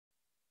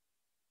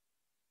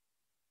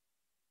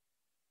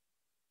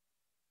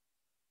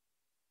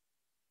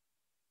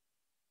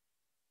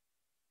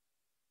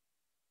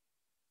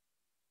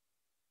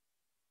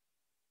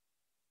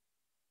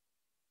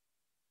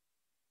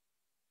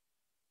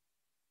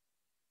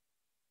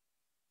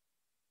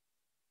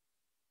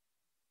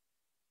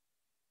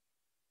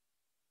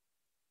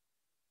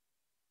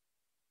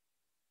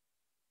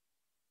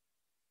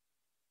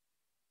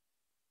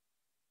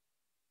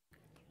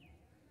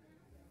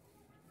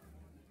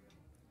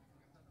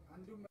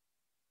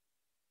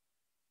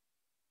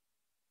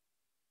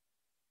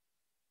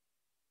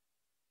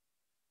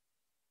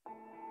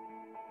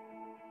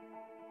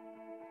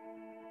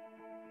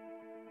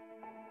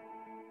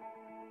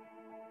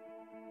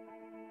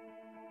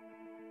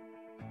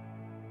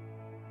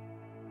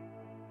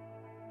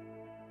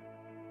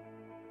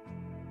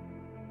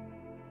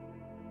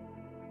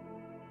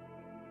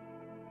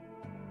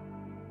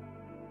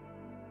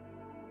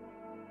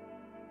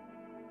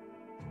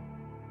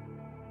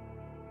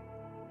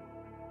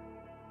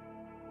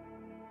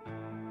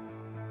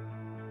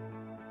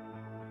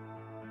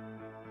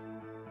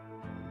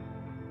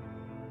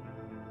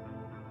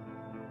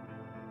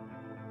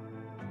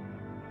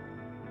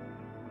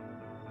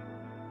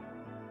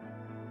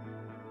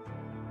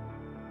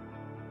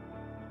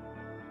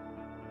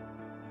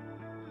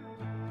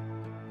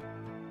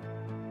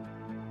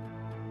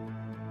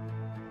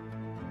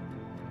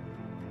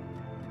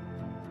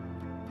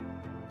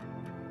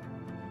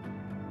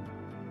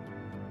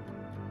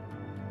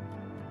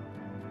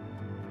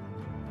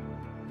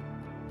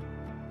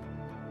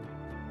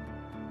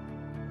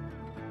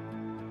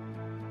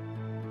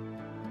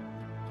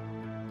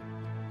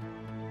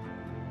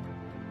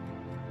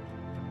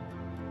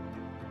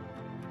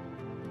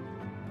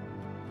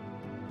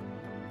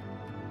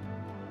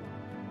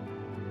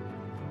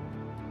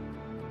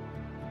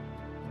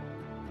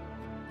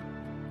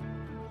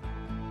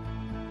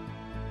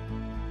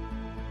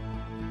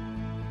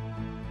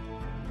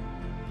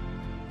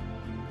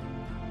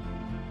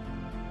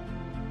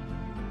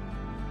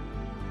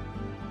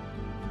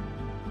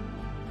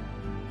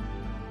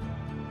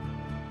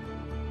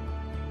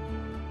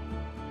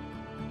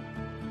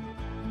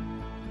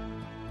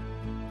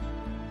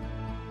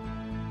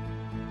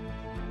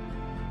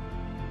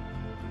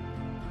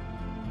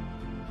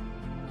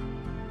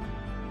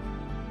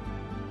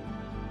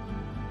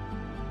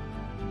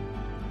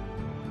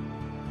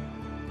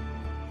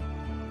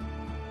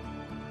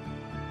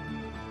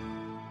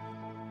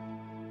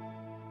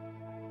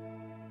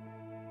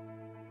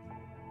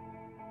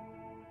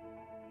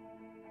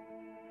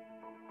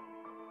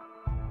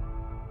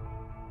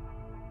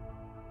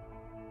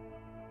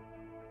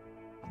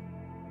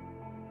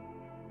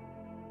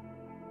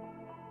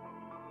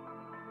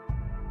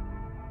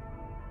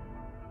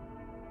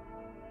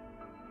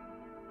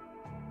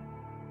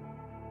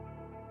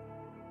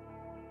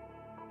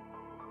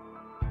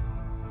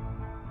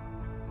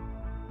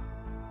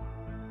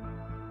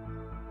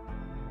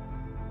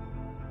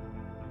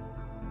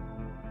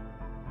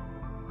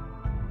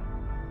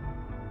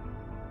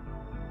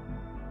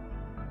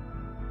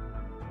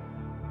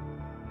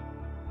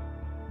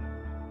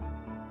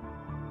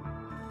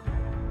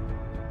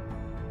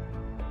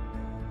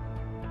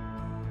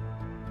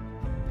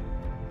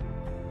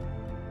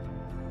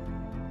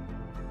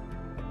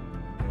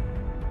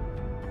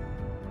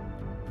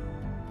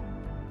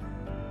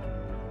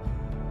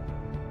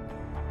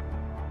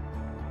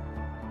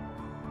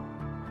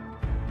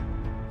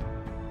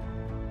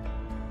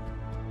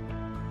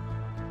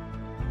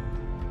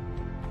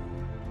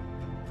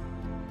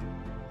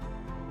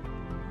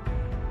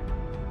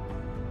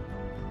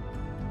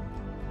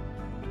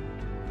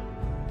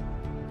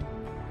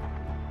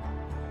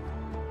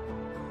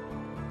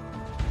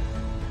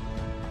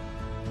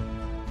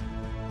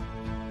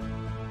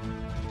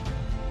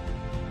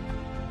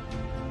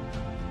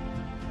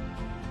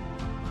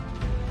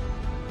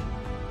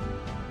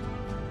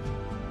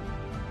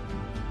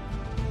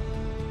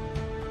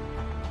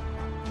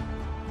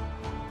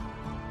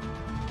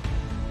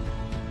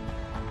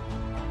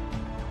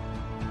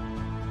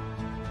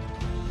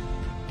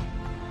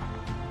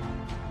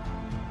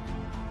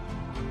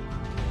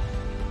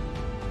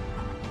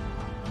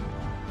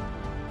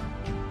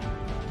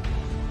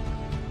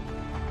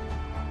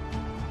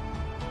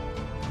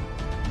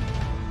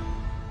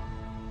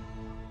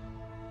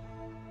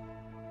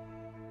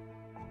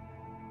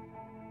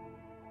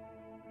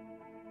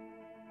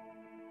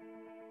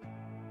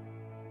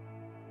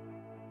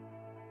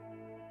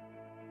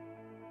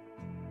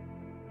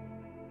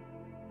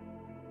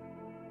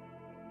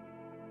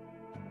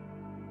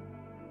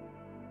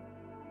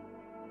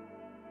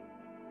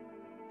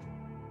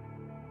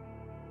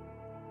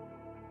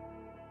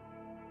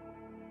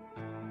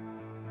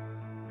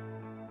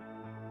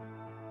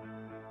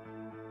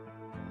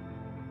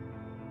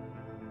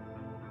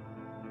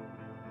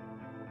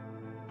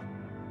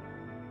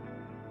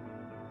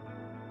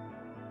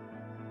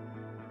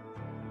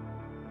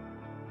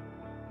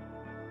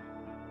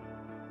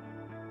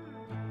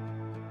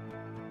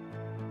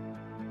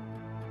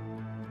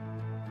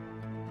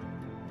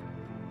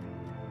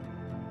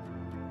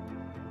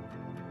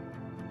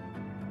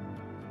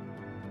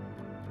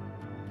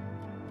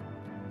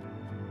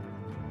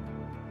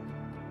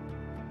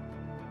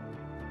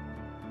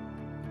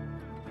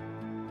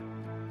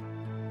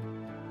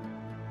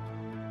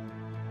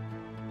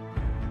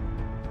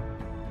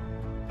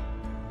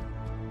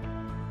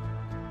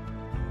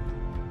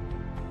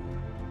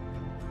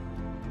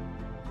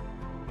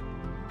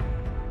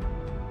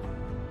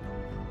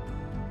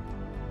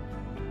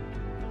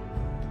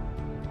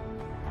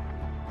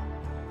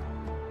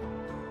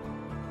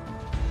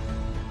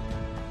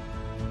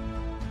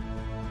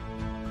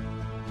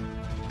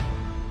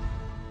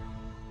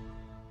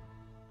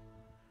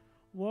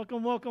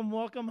Welcome, welcome,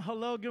 welcome.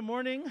 Hello, good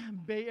morning,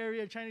 Bay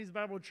Area Chinese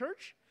Bible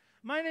Church.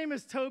 My name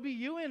is Toby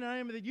Ewan, and I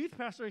am the youth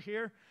pastor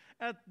here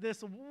at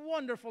this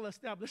wonderful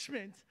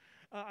establishment.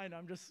 I know,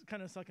 I'm just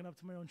kind of sucking up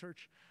to my own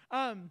church.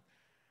 I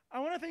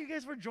want to thank you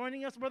guys for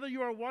joining us, whether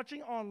you are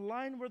watching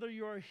online, whether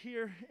you are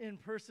here in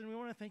person. We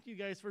want to thank you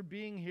guys for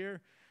being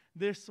here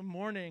this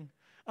morning.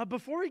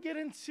 Before we get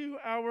into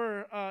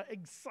our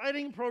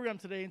exciting program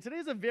today, and today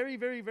is a very,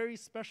 very, very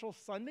special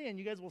Sunday, and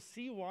you guys will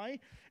see why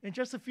in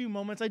just a few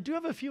moments. I do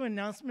have a few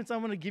announcements I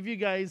want to give you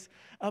guys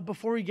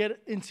before we get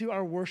into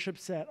our worship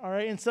set, all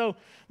right? And so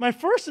my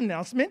first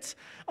announcement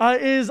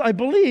is, I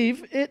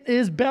believe, it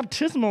is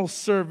baptismal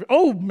service.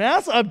 Oh,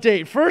 mass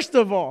update, first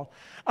of all.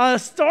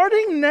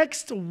 Starting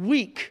next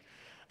week,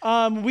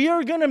 we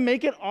are going to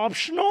make it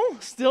optional,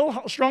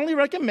 still strongly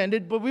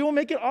recommended, but we will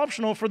make it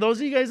optional for those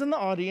of you guys in the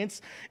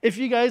audience. If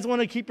you guys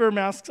want to keep your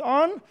masks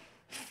on,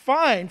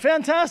 fine,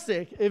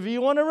 fantastic. If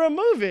you want to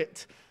remove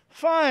it,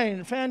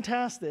 fine,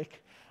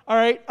 fantastic. All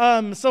right,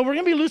 so we're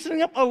going to be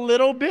loosening up a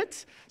little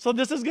bit. So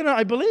this is going to,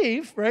 I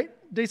believe, right?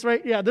 Date's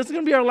right? Yeah, this is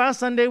going to be our last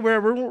Sunday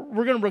where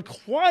we're going to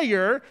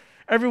require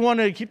everyone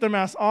to keep their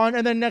masks on.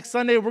 And then next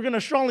Sunday, we're going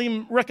to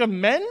strongly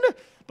recommend,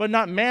 but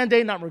not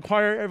mandate, not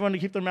require everyone to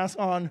keep their mask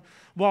on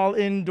while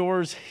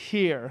indoors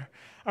here.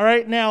 All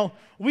right, now,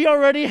 we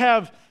already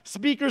have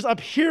speakers up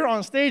here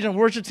on stage and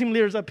worship team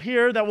leaders up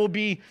here that will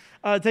be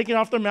taking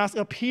off their masks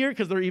up here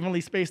because they're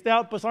evenly spaced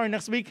out. But sorry,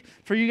 next week,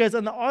 for you guys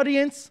in the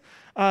audience,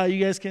 you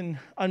guys can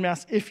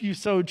unmask if you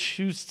so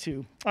choose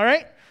to. All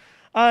right?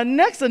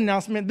 Next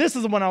announcement, this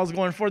is the one I was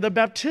going for, the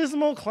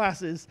baptismal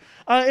classes.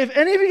 If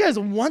any of you guys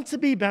want to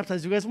be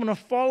baptized, you guys want to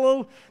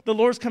follow the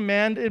Lord's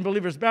command in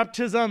believers'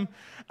 baptism,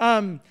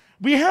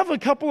 we have a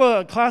couple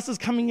of classes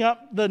coming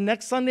up the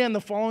next Sunday and the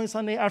following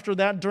Sunday after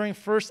that during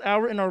first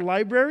hour in our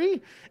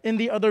library in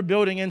the other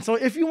building. And so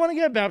if you want to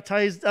get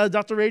baptized,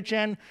 Dr. Ray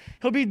Chan,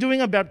 he'll be doing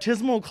a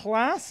baptismal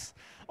class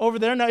over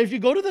there. Now, if you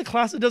go to the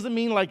class, it doesn't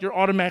mean like you're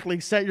automatically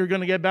set, you're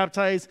going to get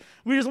baptized.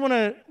 We just want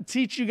to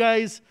teach you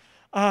guys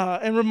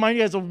and remind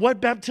you guys of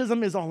what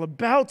baptism is all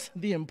about,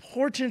 the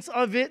importance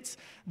of it,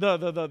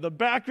 the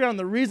background,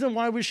 the reason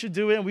why we should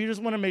do it, and we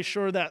just want to make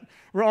sure that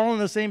we're all on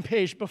the same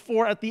page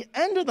before at the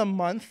end of the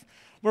month,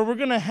 where we're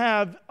going to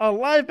have a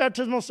live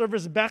baptismal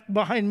service back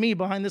behind me,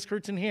 behind this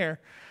curtain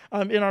here,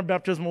 in our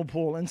baptismal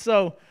pool. And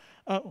so,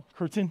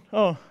 curtain?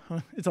 Oh,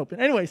 it's open.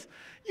 Anyways,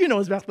 you know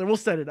it's back there. We'll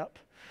set it up.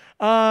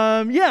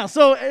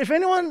 So if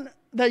anyone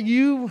that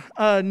you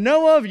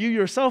know of, you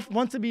yourself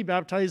want to be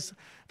baptized,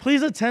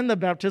 please attend the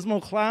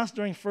baptismal class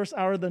during first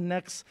hour the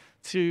next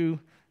 2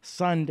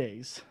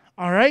 Sundays.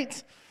 All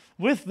right?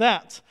 With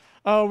that,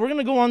 we're going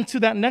to go on to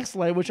that next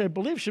slide, which I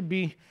believe should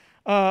be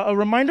a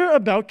reminder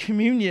about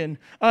communion.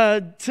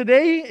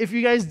 Today, if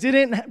you guys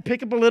didn't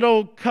pick up a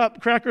little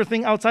cup cracker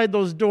thing outside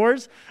those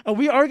doors,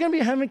 we are going to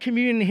be having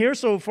communion here,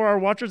 so for our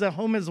watchers at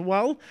home as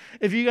well,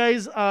 if you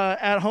guys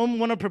at home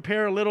want to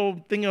prepare a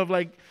little thing of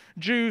like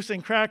juice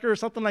and cracker or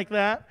something like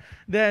that,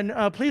 then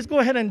please go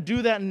ahead and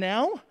do that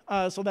now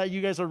so that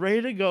you guys are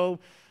ready to go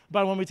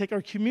by when we take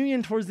our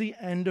communion towards the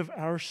end of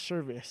our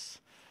service.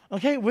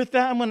 Okay, with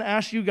that, I'm going to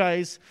ask you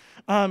guys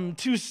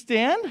to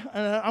stand.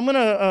 I'm going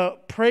to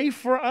pray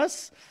for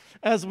us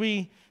as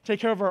we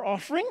take care of our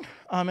offering.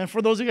 And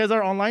for those of you guys that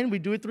are online, we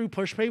do it through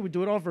PushPay. We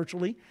do it all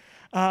virtually.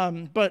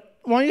 But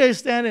why don't you guys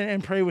stand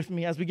and pray with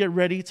me as we get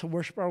ready to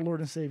worship our Lord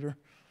and Savior.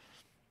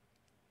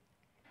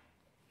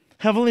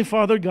 Heavenly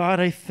Father, God,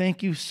 I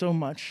thank you so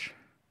much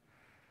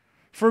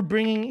for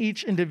bringing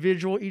each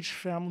individual, each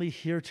family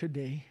here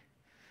today.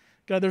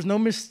 God, there's no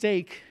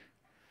mistake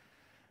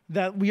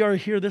that we are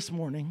here this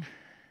morning,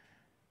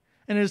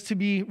 and it is to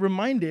be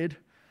reminded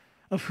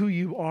of who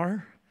you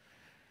are.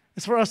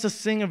 It's for us to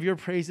sing of your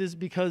praises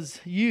because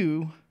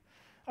you,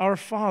 our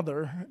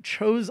Father,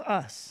 chose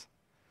us.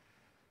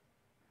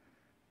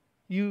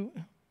 You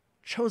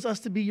chose us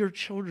to be your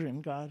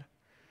children, God.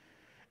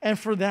 And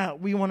for that,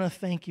 we want to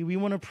thank you. We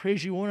want to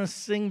praise you. We want to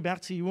sing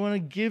back to you. We want to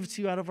give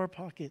to you out of our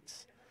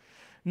pockets.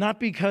 Not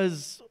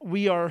because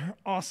we are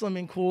awesome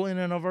and cool in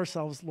and of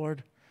ourselves,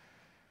 Lord.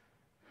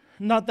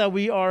 Not that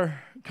we are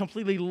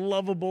completely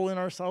lovable in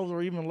ourselves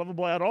or even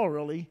lovable at all,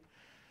 really.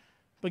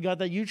 But God,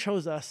 that you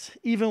chose us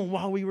even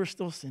while we were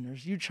still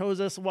sinners. You chose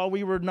us while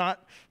we were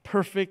not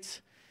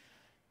perfect.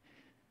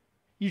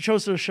 You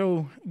chose to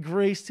show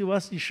grace to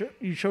us.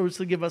 You chose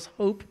to give us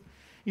hope.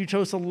 You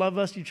chose to love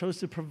us. You chose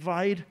to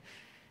provide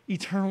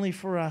eternally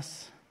for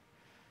us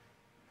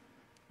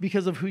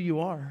because of who you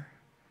are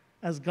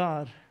as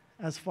God,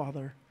 as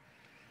Father.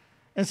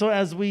 And so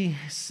as we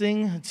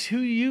sing to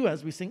you,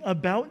 as we sing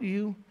about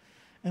you,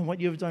 and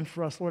what you have done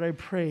for us, Lord, I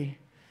pray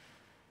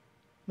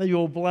that you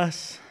will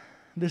bless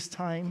this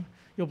time.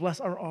 You'll bless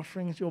our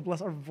offerings. You'll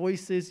bless our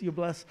voices. You'll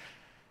bless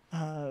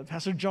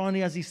Pastor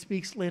Johnny as he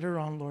speaks later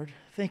on, Lord.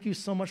 Thank you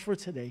so much for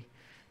today.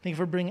 Thank you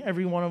for bringing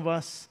every one of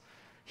us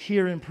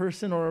here in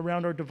person or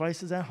around our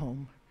devices at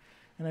home.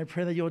 And I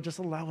pray that you'll just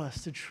allow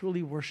us to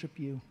truly worship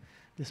you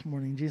this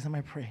morning. In Jesus' name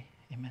I pray.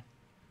 Amen.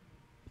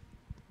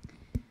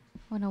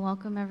 I want to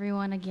welcome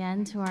everyone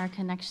again to our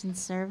connection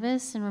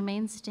service and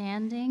remain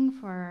standing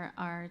for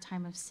our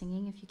time of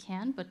singing if you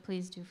can, but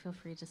please do feel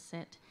free to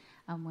sit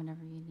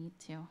whenever you need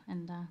to.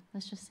 And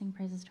let's just sing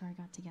praises to our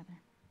God together.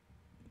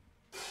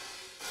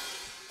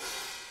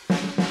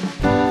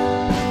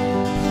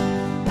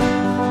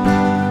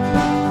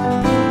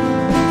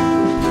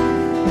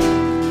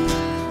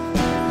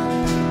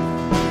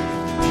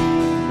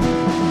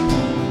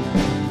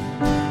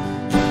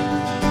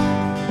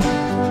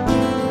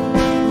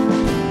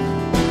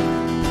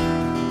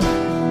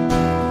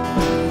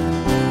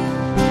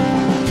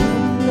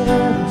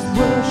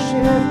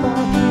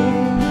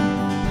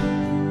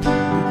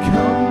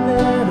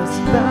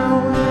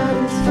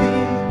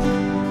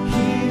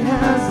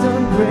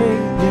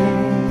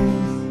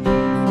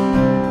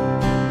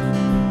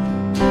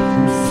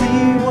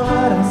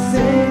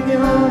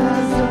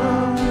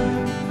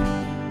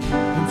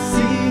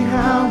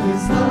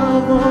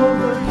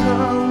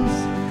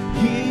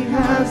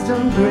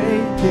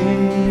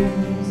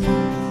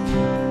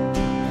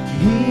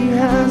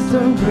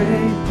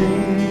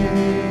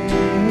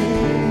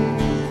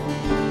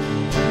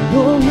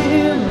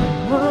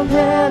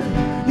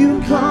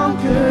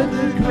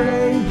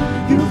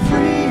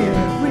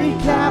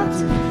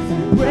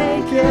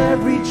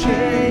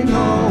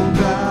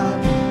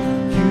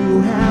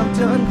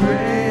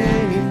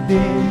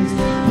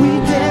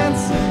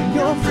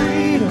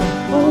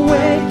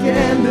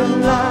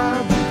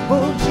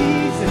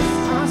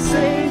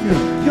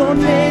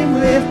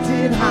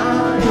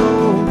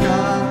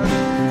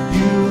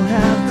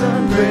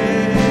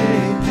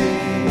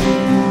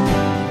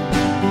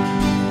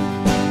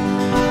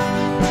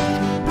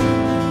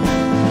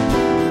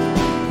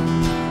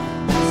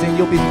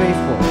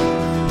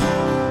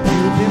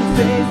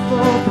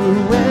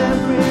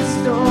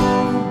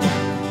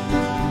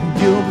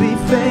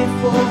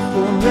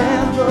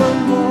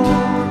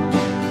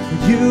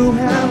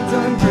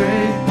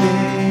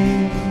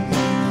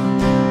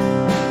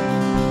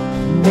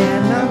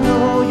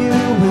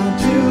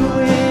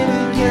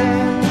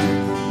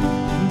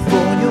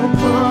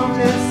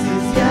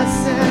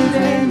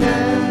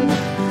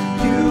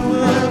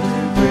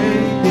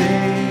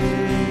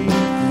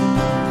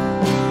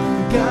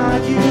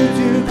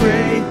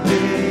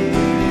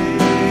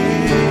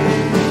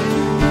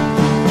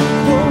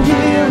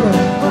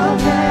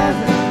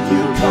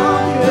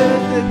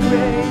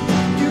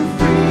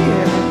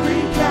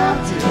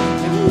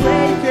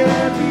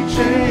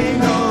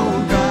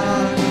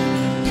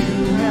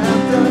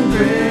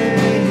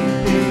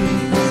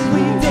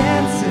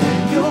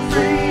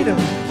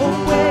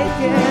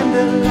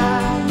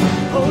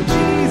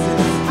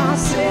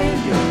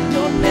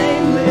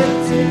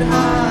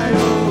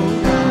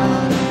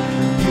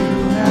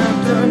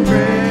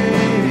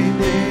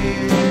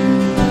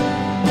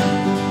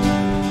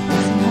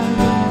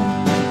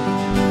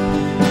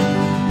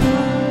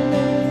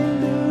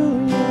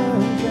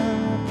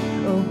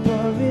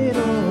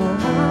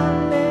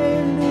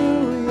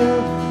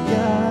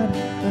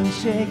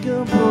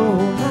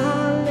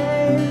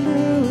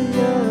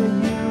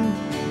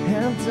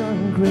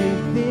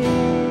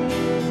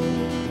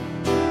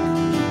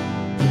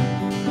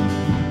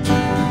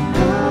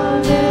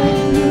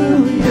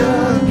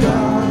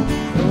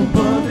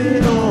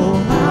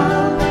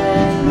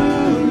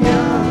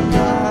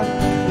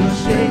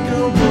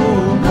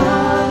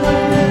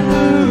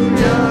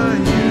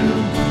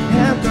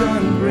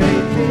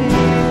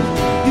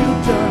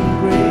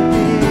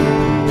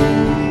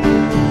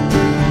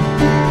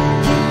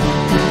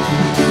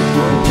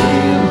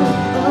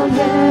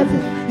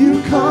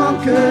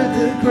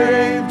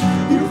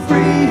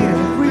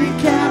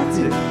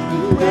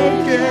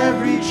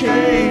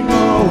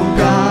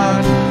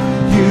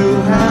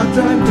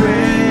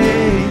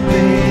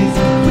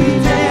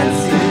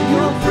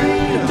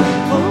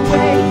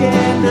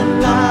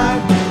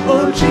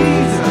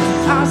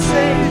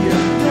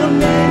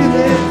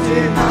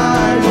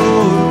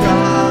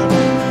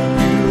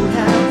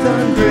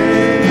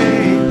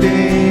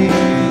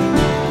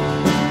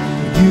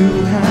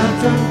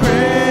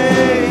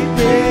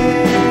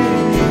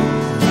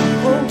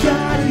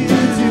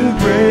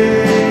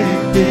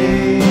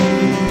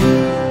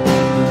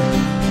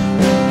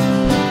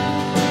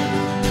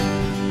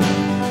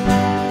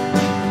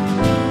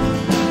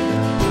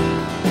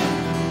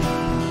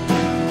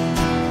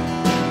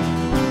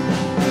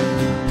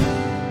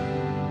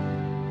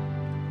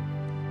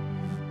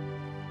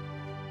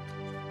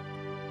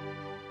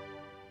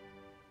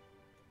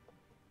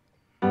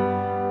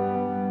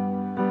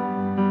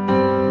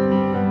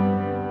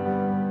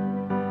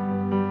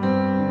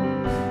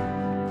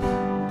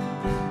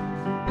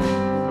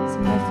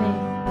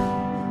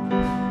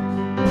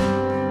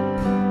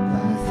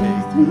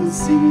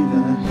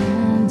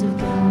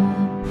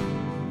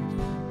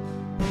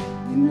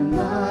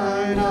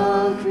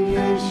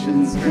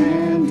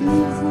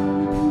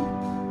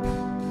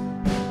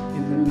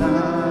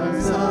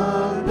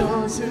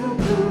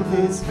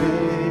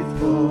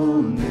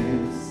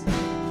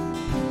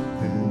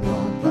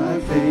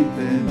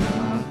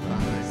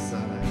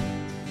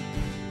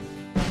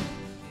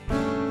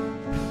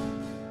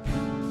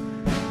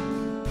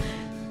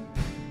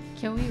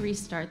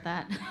 restart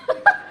that.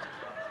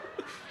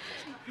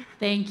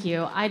 Thank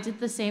you. I did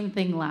the same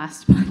thing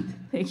last month.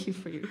 Thank you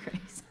for your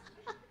grace.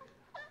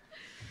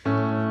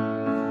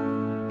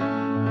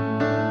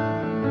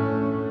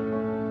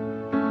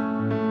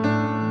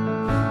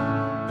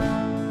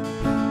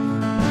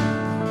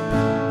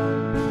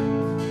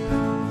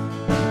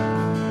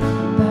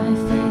 By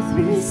faith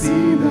we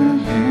see the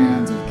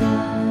hand of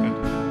God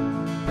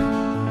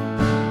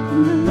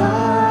in the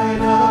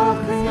light of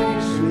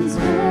creation's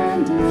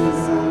grand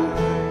design,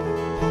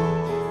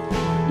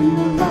 in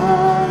the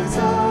lives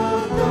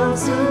of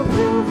those who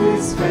prove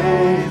His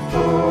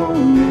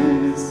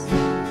faithfulness,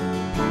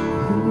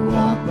 who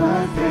walk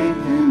by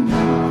faith and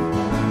not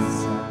by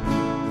sight.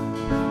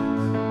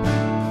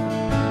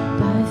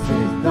 By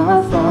faith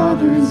our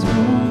fathers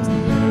ruled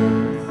the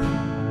earth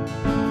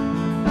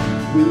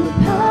with the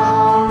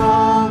power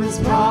of His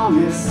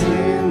promise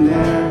in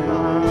their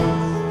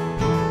hearts,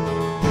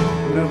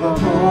 and of a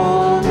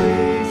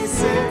holy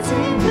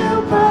city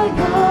built by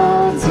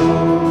God's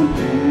own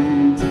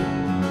hand, a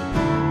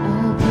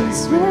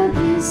place where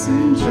peace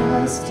and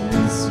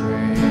justice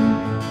reign.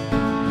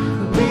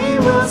 We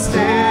will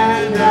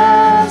stand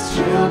as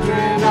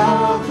children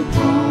of the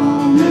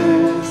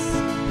promise.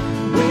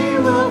 We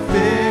will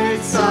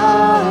fix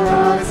our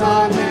eyes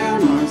on Him,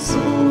 our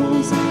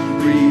souls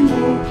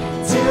reward,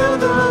 till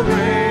the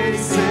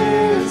race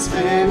is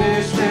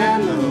finished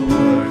and the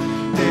work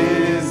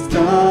is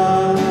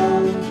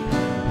done.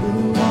 Who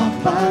walk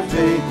by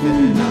faith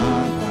and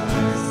not by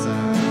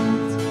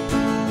sight.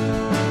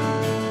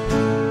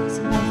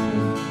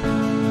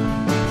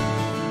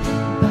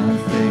 By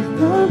faith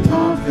the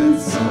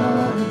prophets saw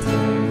the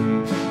day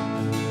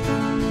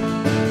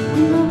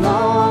when the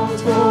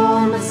longed-for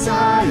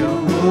Messiah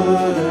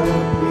would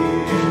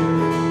appear,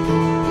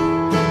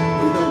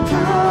 with the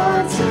power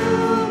to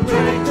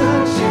break the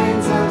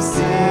chains of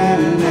sin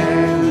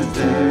and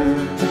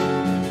death,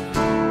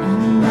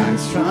 and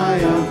rise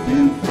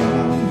triumphant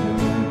from the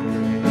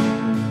grave.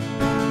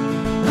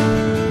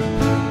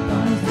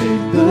 By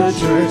faith the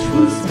church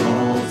was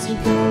called to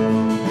go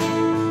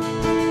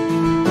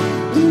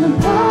in the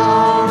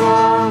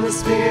power of the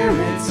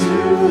Spirit to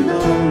the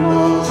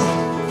lost,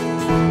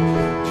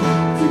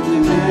 to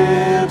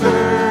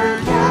deliver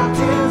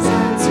captives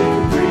and to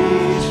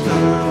preach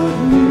the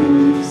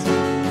news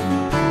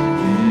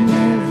in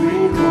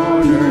every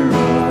corner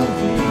of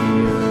the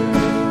earth.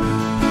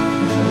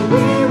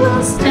 We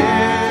will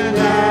stand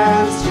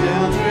as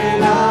children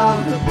of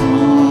the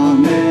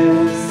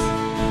promise.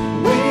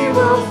 We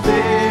will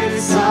fix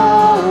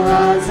our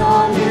eyes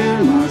on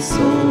Him, our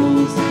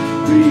souls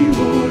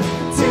reward,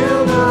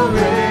 till the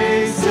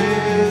race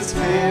is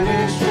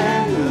finished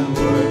and the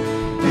work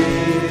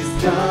is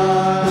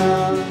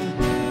done.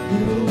 We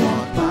will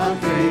walk by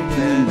faith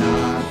and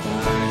not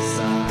by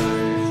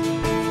sight.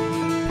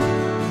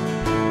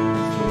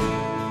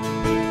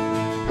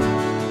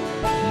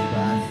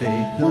 By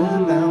faith the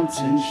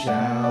mountain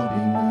shall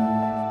be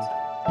moved,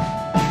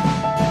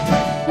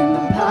 and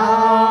the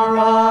power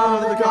of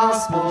the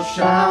gospel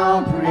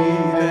shall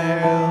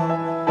prevail.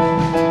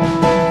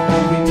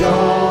 And we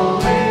know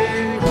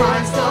in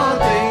Christ all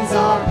things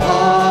are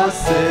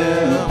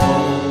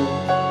possible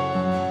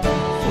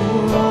for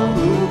all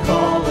who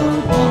call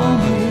upon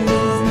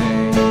His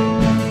name.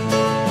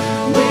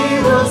 We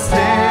will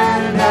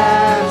stand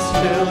as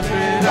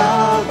children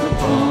of the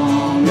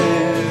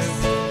promise.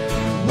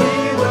 We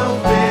will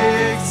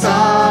fix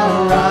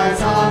our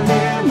eyes on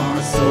Him,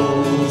 our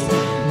souls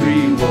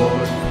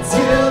reward,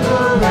 till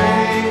the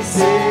race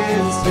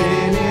is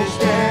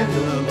finished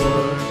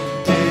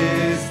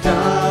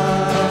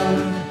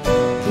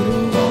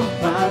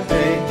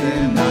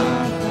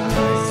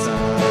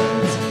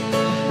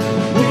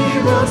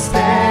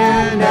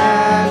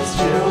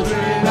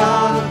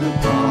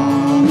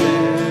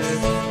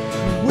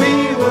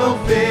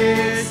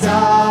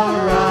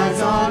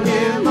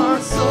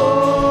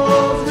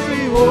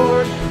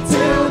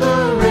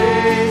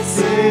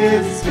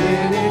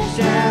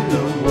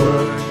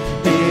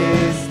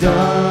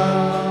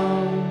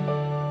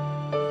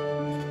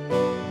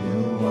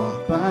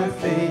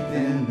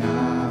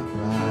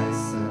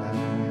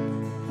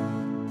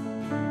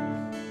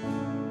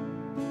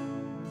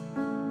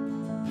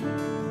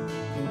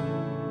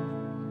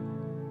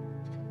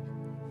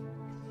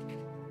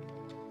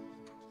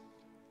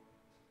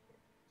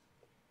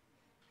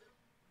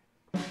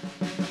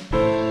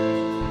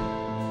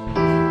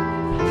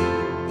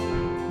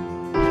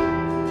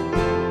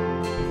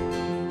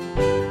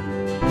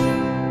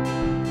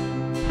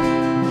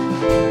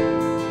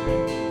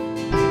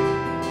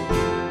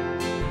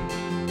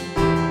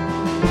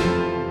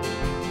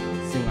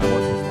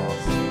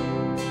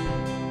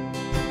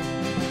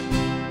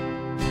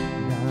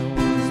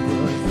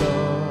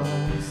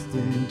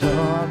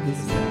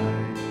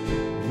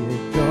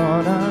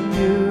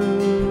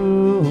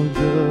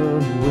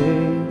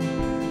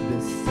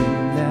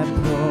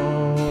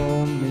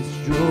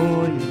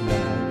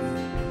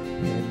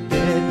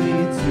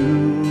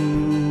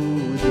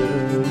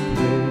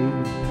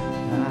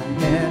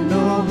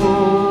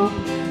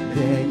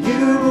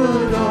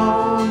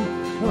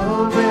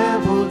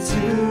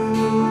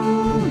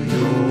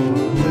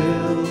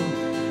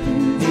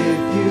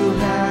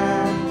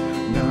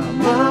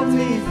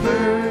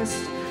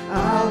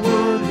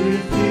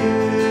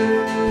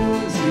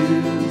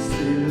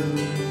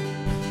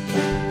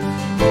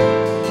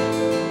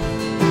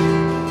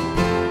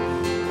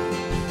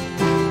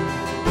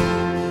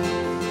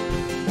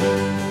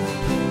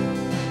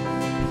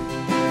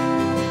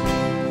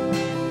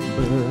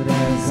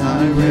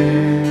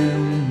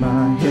ran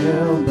my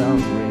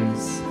hell-bound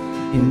race,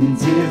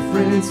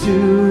 indifferent to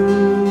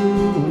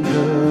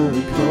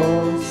the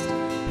cost.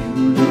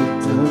 You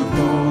looked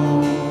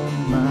upon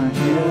my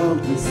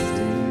helpless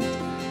state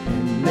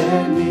and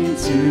led me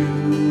to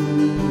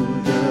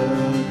the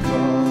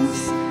cross.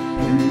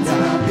 And I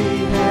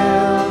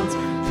beheld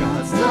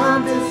God's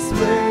love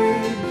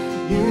displayed.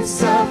 You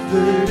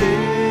suffered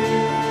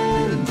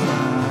in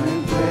my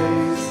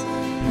place.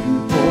 You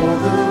bore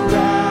the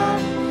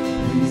wrath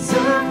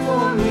reserved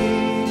for me.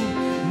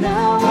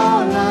 Now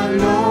all I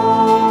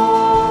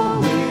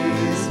know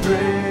is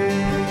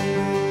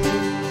grace.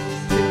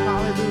 Sing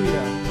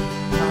hallelujah,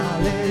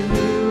 hallelujah.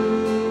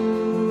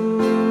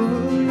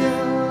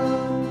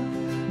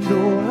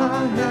 All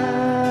I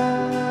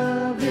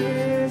have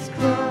is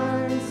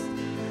Christ.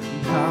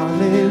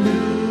 Hallelujah.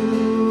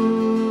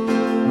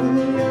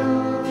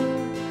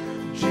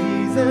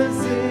 Jesus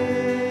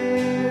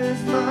is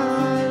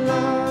my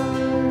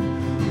life.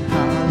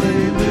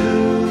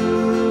 Hallelujah.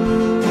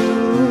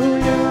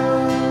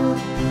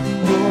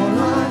 All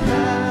I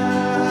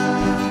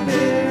have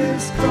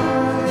is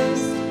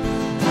Christ.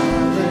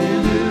 Hallelujah.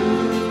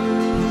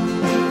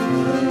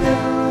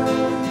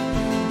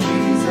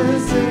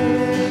 Jesus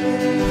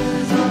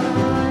is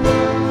my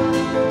life.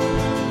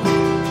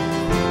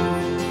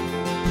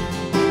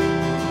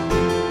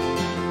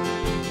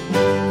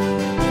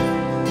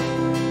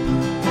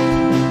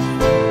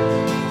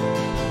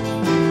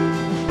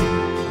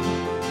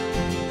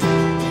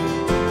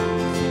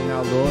 Sing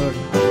now, Lord.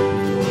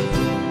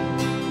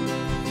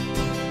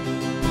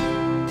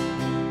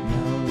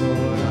 Now,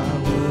 Lord, I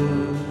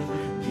would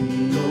be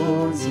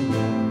yours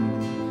alone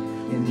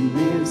and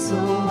live so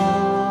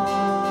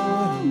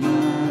all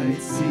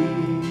might see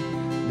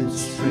the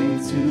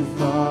strength to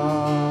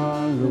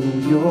follow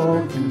your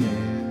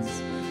commands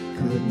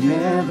could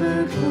never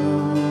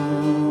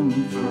come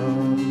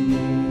from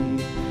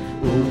me.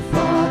 Oh,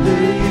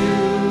 Father,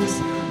 use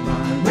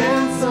my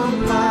ransom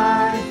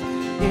life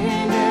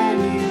in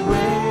any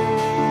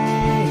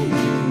way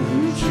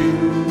you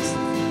choose,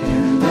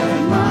 and let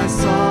my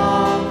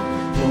song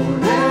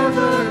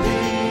forever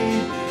be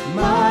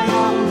my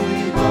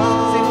only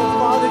goal. Sing, oh,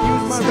 Father,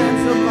 use my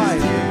ransom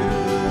life.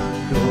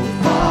 Oh,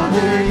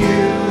 Father,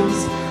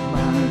 use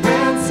my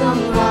ransom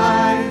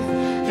life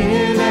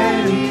in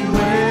any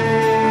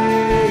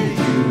way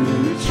you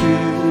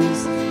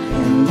choose,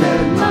 and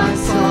let my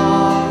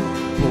song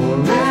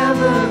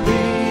forever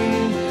be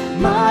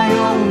my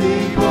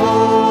only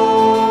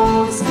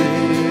boast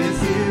is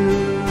you.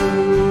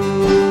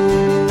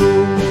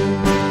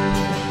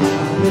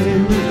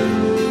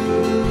 Hallelujah.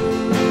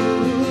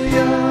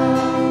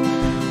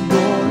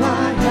 All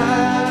I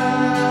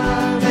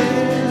have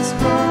is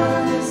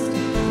Christ.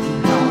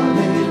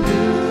 Hallelujah.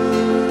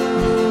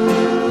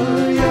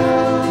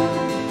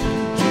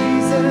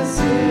 Jesus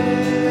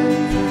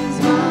is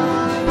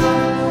my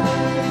life.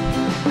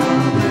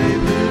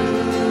 Hallelujah.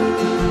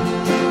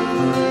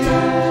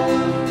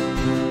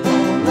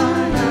 All I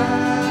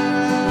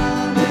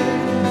have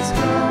is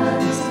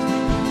Christ.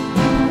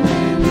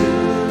 Hallelujah.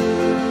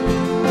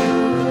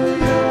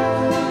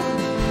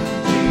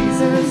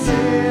 Jesus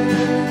is.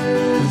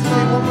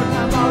 Sing one more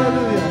time.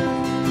 Hallelujah.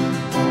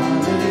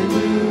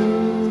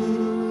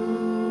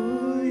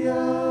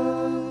 Hallelujah.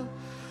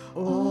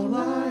 All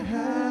I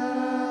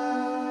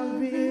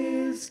have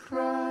is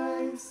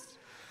Christ.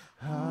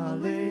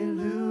 Hallelujah.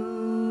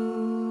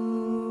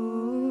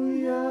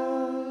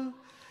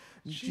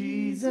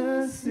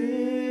 Jesus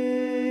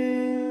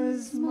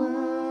is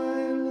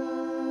my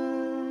life.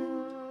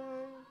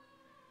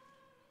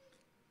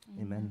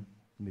 Amen.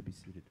 You may be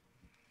seated.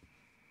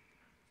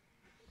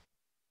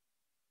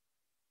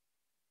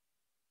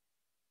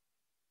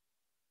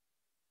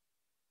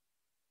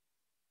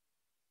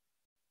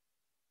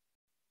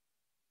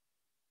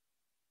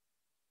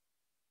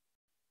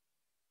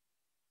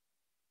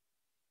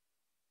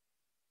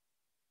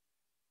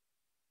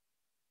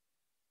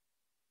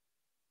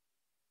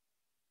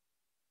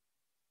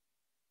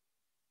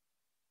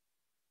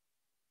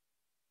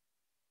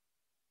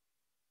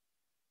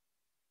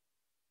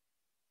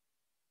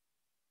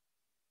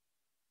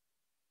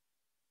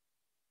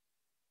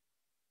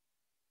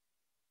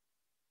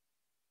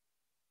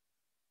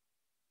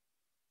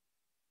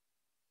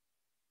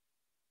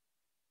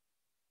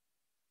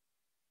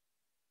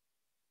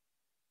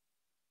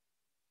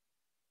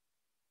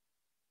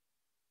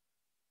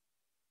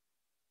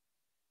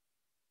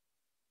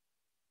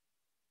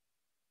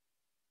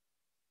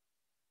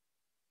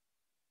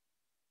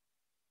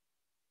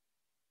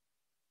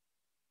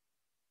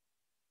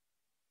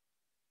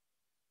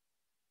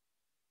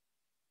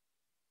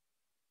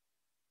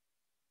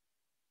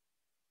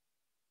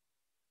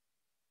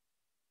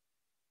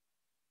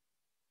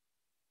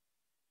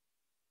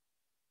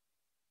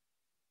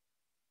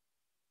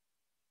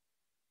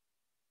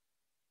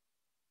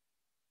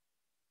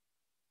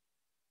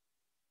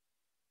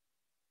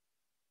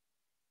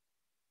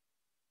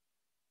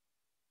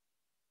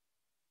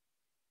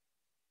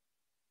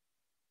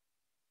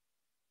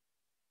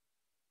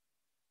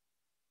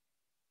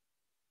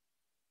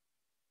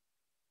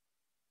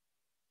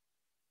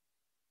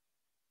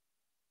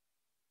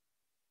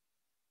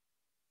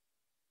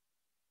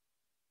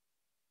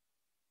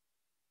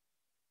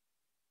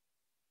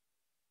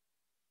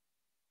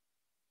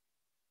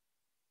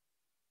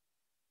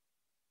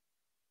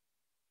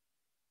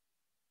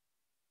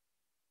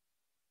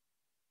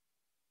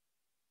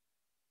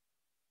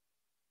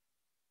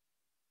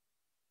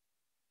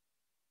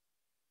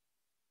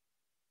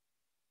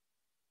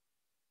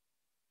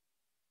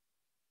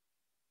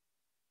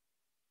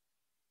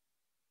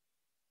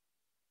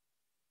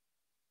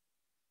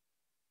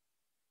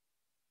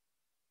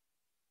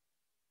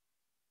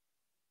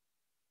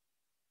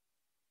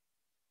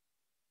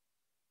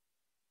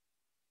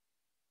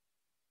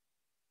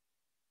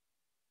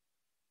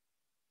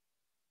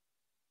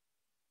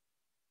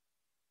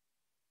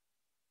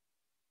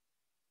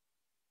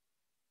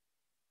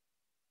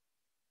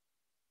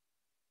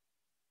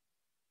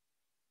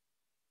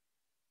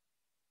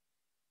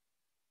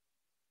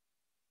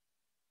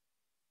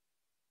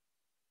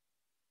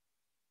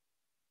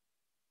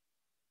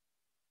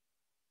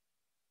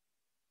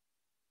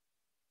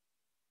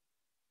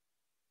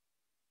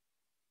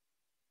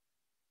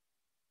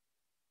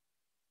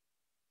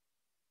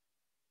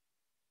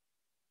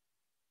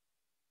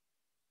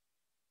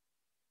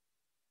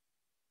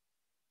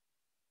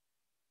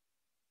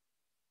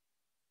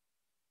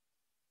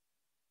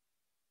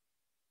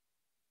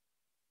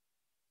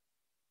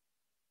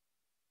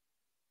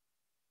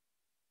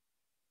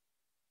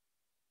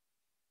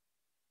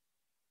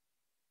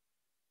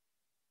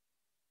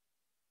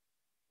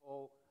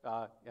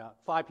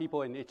 5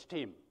 people in each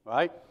team,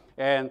 right?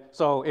 And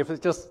so if it's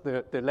just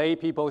the lay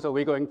people, so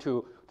we're going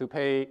to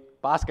play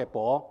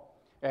basketball.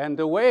 And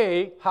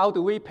how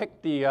do we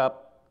pick the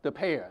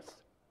players?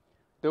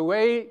 The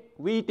way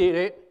we did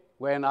it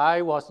when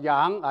I was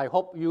young, I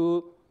hope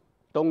you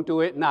don't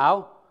do it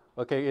now,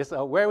 okay, it's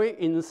a very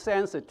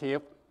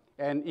insensitive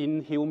and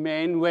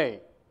inhumane way.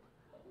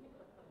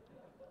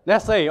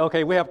 Let's say,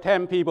 okay, we have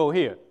 10 people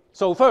here.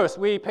 So first,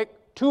 we pick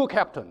 2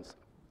 captains.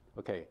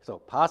 Okay, so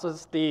Pastor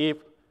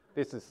Steve,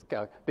 this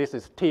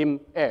is Team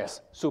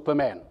S,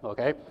 Superman,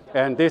 okay?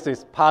 And this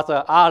is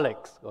Pastor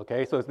Alex,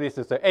 okay? So this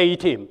is the A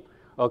team,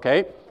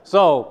 okay?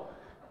 So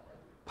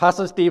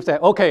Pastor Steve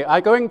said, okay,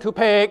 I'm going to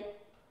pick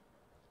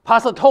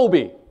Pastor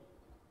Toby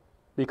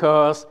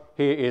because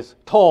he is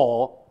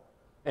tall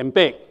and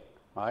big,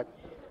 right?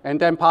 And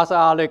then Pastor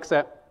Alex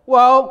said,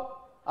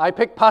 well, I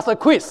picked Pastor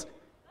Chris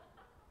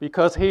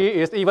because he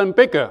is even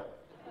bigger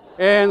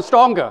and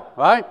stronger,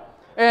 right?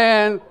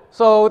 And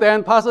so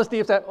then Pastor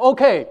Steve said,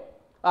 okay,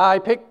 I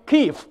picked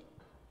Keith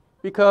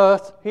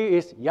because he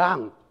is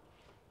young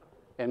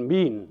and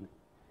mean,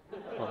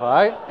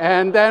 right?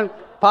 And then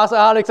Pastor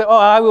Alex said, oh,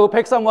 I will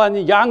pick someone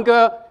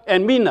younger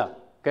and meaner,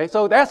 okay?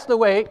 So that's the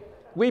way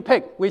we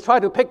pick. We try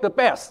to pick the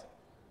best.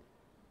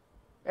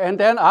 And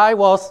then I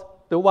was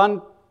the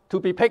one to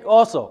be picked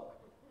also.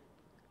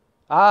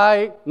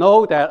 I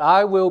know that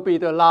I will be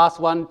the last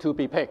one to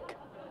be picked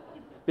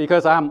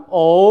because I'm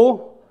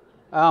old,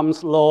 I'm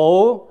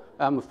slow,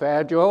 I'm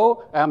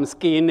fragile, I'm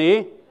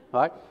skinny,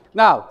 right?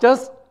 Now,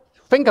 just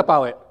think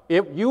about it.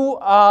 If you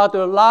are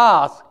the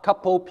last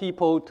couple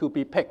people to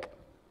be picked,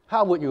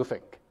 how would you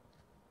think?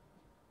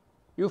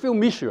 You feel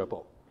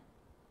miserable,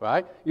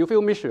 right? You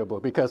feel miserable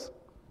because,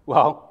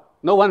 well,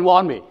 no one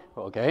wants me,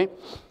 okay?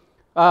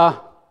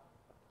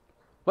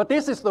 But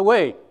this is the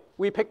way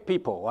we pick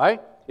people,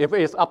 right? If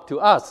it is up to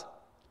us,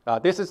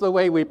 this is the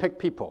way we pick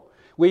people.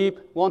 We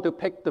want to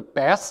pick the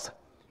best.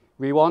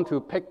 We want to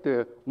pick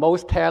the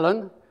most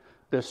talent,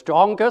 the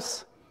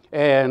strongest,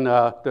 and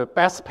the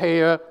best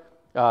player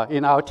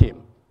in our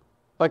team.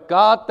 But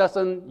God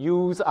doesn't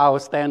use our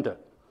standard.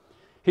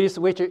 He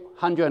switched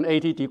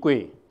 180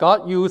 degrees.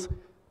 God used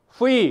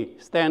 3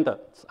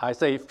 standards. I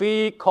say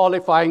 3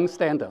 qualifying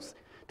standards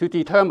to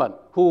determine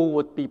who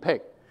would be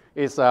picked.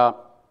 It's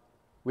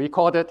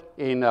recorded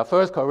in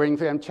 1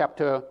 Corinthians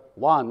chapter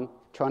 1,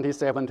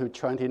 27 to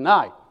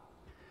 29.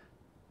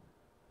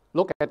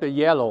 Look at the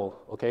yellow,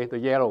 okay, the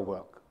yellow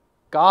work.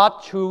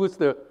 God chose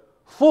the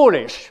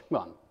foolish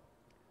one,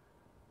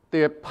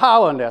 the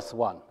powerless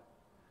one,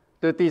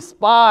 the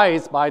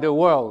despised by the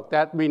world.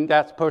 That means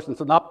that person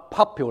is not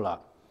popular.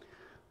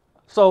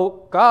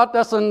 So God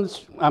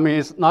doesn't,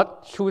 it's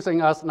not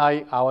choosing us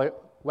like our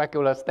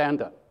regular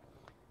standard.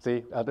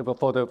 See,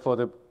 for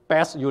the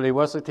best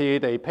university,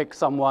 they pick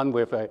someone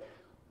with a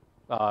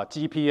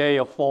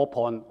GPA of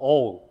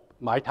 4.0.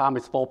 My time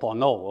is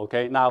 4.0,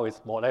 okay? Now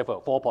it's whatever,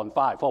 4.5,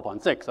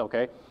 4.6,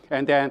 okay?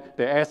 And then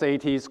the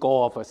SAT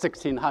score of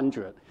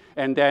 1,600.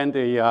 And then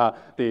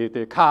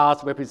the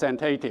class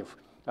representative.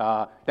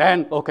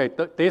 Then, okay,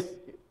 these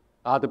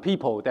are the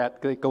people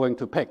that they're going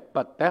to pick.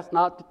 But that's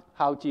not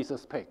how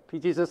Jesus picked.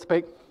 Jesus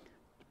picked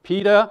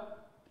Peter,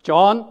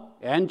 John,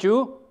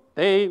 Andrew.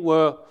 They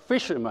were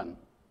fishermen,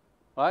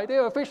 right? They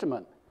were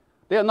fishermen.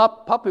 They are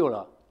not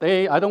popular.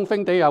 I don't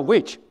think they are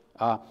rich.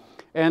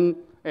 And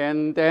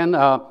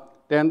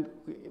then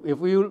if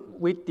we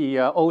read the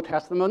Old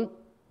Testament,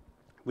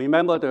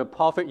 remember the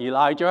prophet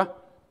Elijah?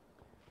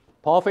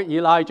 Prophet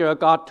Elijah,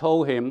 God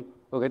told him,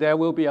 okay, there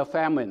will be a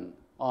famine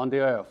on the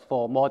earth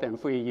for more than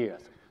 3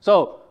 years.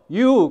 So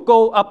you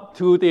go up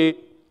to the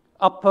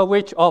upper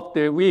reach of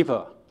the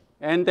river,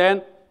 and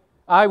then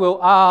I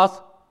will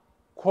ask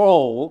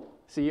crow,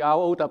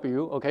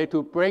 C-R-O-W, okay,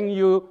 to bring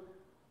you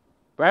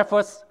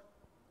breakfast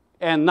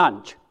and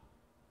lunch.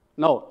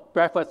 No,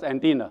 breakfast and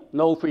dinner,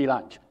 no free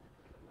lunch.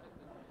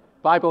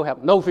 Bible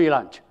have no free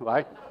lunch,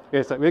 right?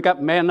 We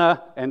got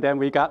manna, and then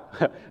we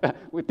got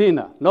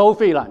dinner, no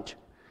free lunch.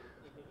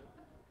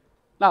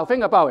 Now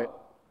think about it.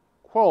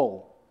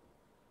 Crow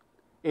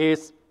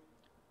is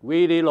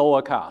really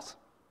lower class.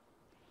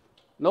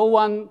 No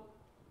one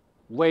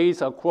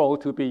raise a crow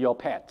to be your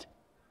pet,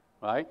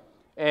 right?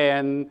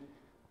 And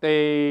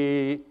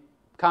they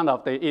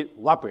eat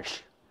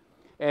rubbish.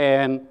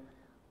 And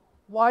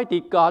why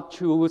did God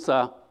choose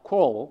a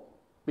crow?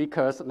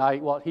 Because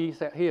like what he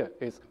said here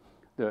is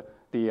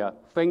the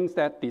things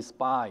that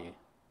despised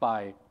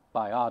by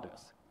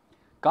others.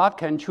 God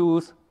can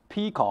choose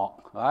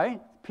peacock,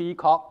 right?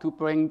 Peacock to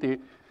bring the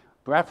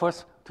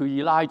breakfast to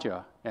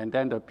Elijah, and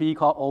then the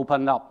peacock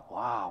opened up.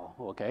 Wow,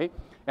 okay.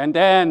 And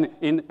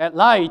then at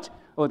night,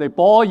 the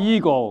bald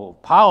eagle,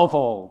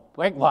 powerful,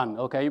 big one,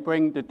 okay,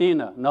 bring the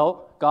dinner.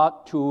 No,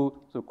 God chose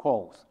the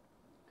crows.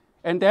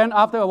 And then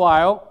after a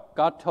while,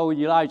 God told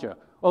Elijah,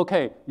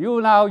 okay,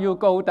 you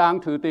go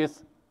down to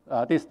this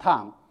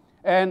town,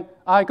 and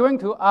I'm going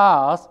to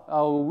ask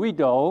a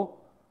widow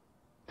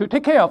to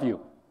take care of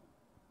you.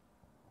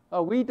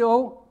 A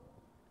widow,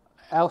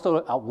 also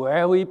a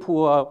very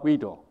poor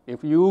widow.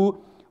 If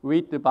you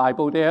read the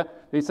Bible there,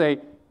 they say,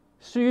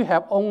 she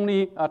have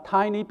only a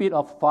tiny bit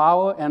of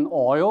flour and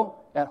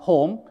oil at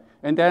home,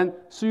 and then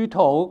she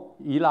told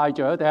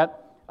Elijah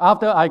that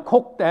after I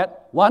cook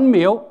that one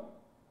meal,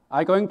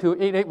 I'm going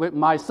to eat it with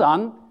my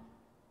son.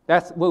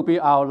 That will be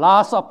our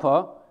last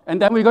supper,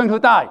 and then we're going to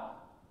die.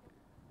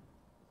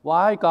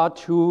 Why God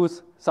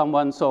choose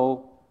someone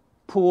so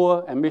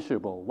poor and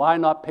miserable? Why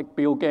not pick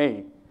Bill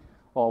Gates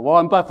or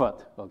Warren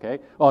Buffett, okay,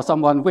 or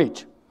someone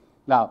rich?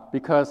 Now,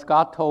 because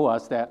God told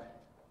us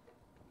that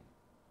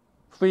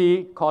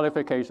 3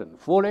 qualifications: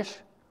 foolish,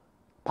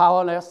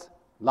 powerless,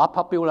 not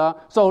popular.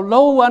 So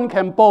no one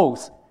can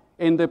boast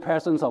in the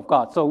presence of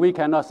God. So we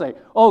cannot say,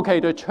 okay,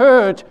 the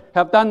church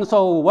have done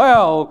so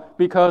well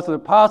because the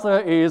pastor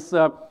is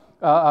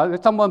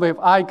someone with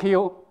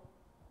IQ.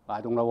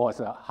 I don't know what's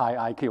a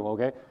high IQ,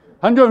 okay?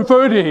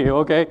 130,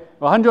 okay,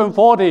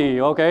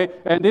 140, okay,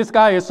 and this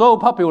guy is so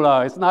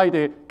popular, it's like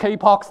the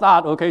K-pop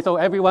star, okay, so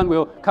everyone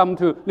will come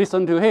to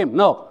listen to him.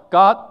 No,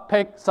 God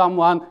picked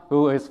someone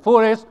who is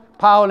foolish,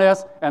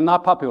 powerless, and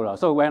not popular.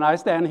 So when I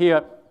stand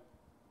here,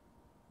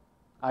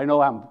 I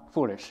know I'm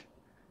foolish.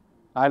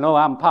 I know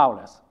I'm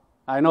powerless.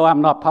 I know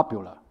I'm not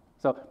popular.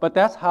 So, but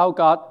that's how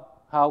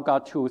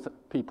God chooses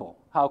people,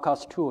 how God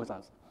chooses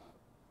us.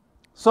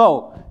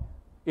 So,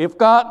 if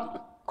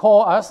God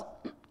call us,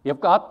 if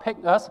God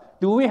picked us,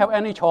 do we have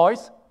any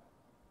choice?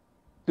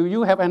 Do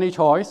you have any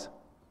choice?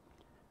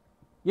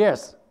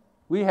 Yes,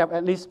 we have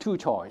at least 2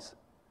 choices.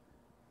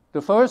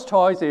 The first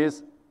choice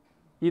is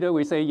either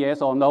we say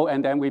yes or no,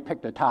 and then we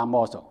pick the time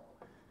also.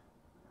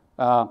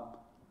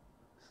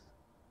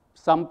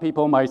 Some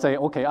people might say,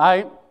 okay,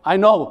 I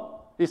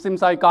know, it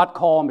seems like God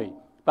called me,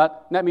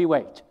 but let me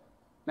wait.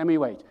 Let me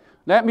wait.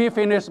 Let me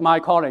finish my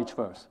college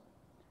first.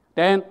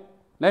 Then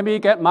let me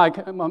get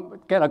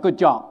a good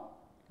job.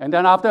 And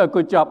then after a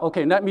good job,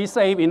 okay, let me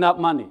save enough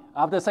money.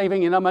 After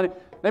saving enough money,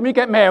 let me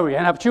get married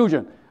and have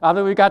children.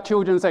 After we got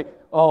children, say,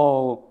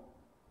 oh,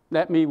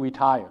 let me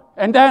retire.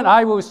 And then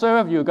I will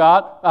serve you,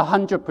 God,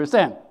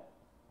 100%.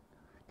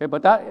 Okay,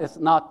 but that is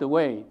not the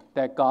way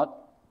that God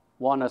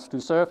wants us to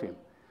serve him.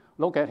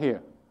 Look at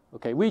here.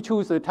 Okay, we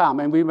choose the time,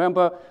 and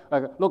remember,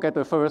 look at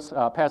the first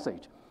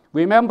passage.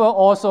 Remember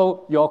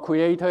also your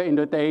Creator in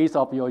the days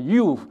of your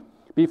youth,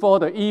 before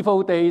the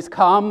evil days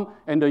come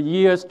and the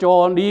years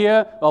draw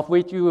near, of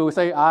which you will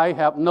say, I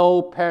have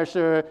no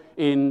pleasure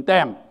in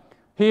them.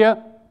 Here,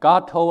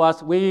 God told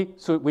us we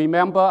should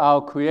remember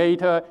our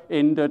Creator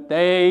in the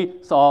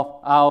days of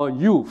our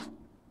youth.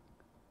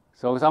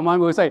 So someone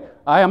will say,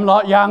 I am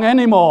not young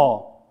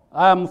anymore.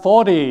 I'm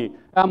 40,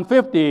 I'm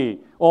 50,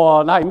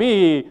 or like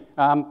me,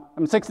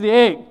 I'm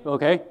 68,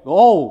 okay,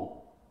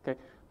 old. Okay?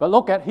 But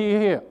look at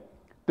here.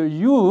 The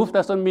youth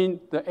doesn't mean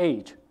the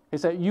age. He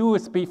said,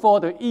 youth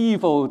before the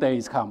evil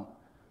days come.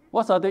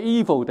 What are the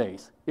evil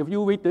days? If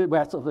you read the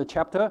rest of the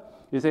chapter,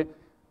 you see,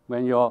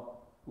 when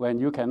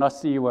you cannot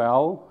see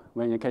well,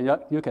 when you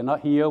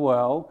cannot hear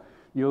well,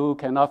 you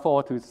cannot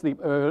fall to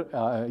sleep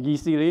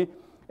easily,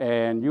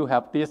 and you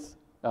have this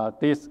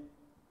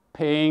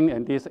pain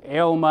and this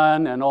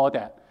ailment and all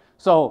that.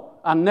 So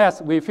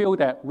unless we feel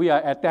that we are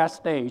at that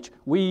stage,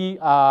 we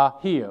are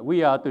here,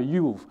 we are the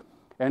youth,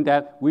 and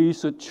that we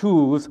should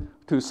choose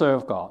to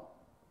serve God.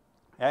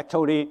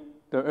 Actually,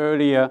 the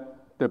earlier,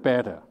 the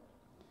better.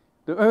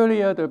 The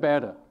earlier, the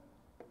better.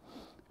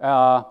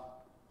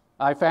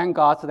 I thank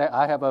God that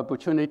I have an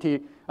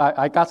opportunity.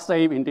 I got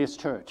saved in this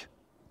church.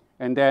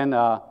 And then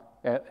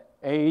at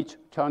age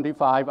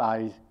 25,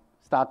 I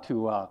start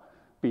to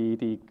be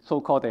the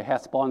so-called the head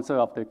sponsor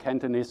of the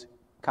Cantonese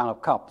kind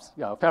of cups,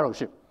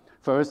 fellowship.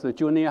 First the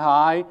junior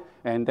high,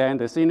 and then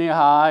the senior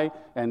high,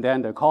 and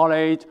then the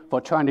college for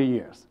 20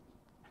 years.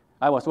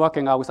 I was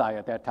working outside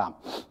at that time.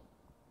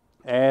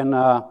 And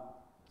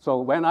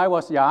so when I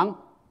was young,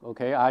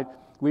 okay,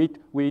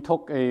 we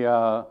took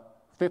a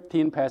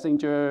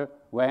 15-passenger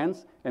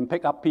vans and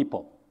pick up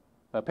people,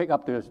 pick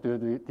up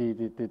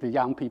the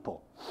young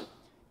people.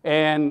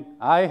 And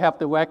I have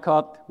the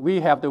record, we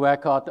have the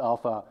record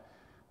of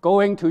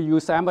going to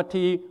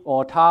Yosemite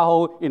or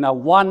Tahoe in a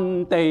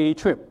one-day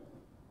trip.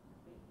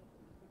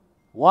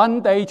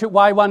 One-day trip.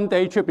 Why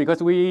one-day trip?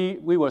 Because we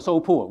were so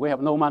poor. We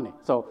have no money.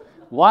 So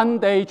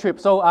one-day trip.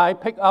 So I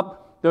picked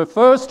up the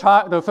first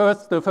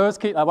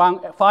kid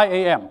around 5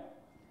 a.m.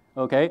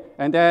 Okay,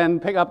 and then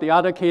pick up the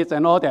other kids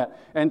and all that.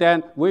 And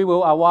then we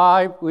would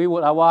arrive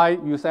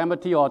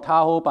Yosemite or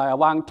Tahoe by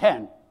around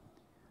 10.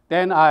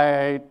 Then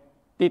I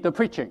did the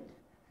preaching.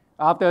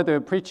 After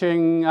the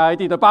preaching, I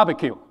did the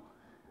barbecue.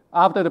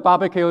 After the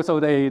barbecue, so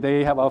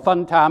they have a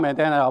fun time, and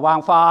then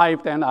around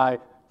 5, then I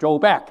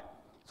drove back.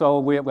 So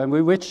when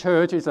we reach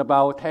church, it's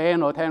about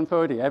 10 or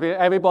 10:30.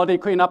 Everybody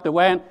clean up the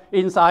van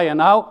inside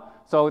and out.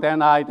 So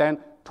then I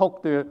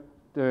took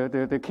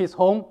the kids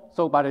home.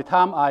 So by the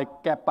time I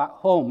get back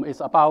home, it's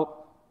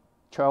about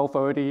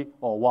 12:30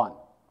 or 1.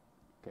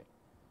 Okay.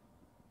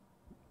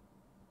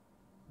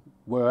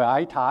 Were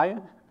I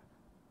tired?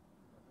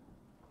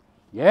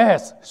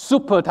 Yes,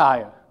 super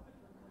tired.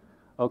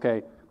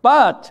 Okay,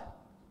 but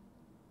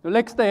the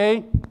next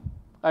day,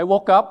 I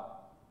woke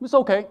up, it's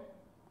okay.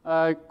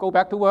 I go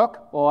back to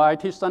work, or I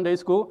teach Sunday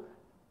school.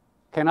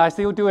 Can I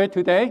still do it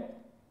today?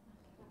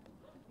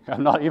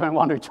 I'm not even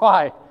want to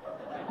try.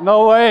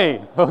 No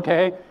way,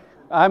 okay?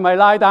 I might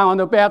lie down on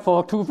the bed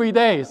for 2-3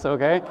 days,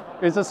 okay?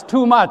 It's just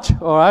too much,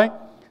 all right?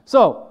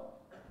 So,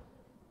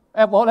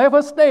 at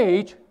whatever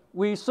stage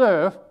we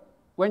serve,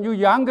 when you're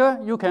younger,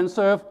 you can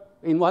serve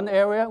in one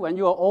area. When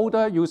you are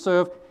older, you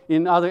serve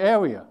in other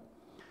area.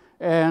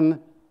 And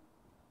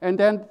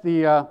then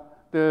the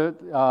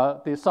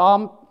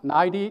Psalm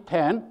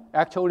 90:10,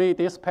 actually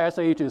this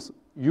passage is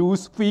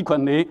used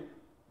frequently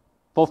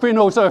for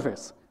funeral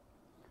service.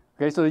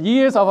 Okay, so the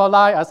years of our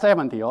life are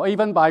 70, or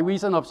even by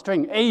reason of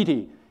strength,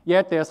 80,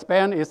 yet their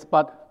span is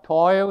but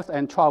toils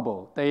and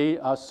trouble. They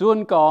are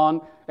soon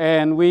gone,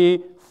 and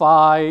we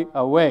fly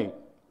away.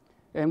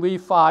 And we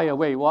fly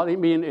away. What it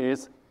means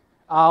is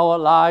our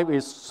life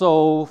is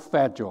so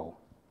fragile.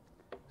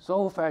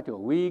 So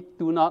fragile. We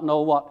do not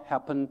know what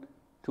happened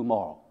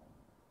tomorrow.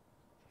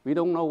 We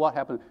don't know what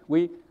happened.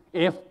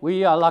 If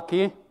we are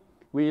lucky,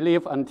 we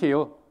live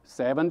until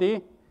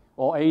 70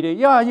 or 80.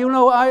 Yeah, you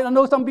know, I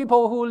know some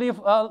people who live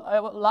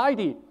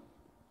 90.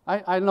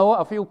 I know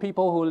a few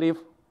people who live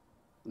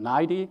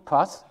 90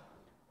 plus,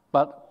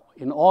 but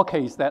in all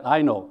cases that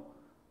I know,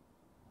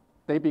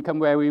 they become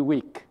very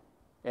weak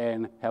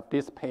and have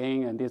this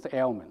pain and this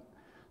ailment.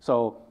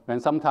 So when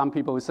sometimes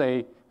people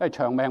say, hey,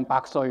 長命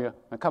百歲啊,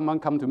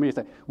 come to me and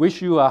say,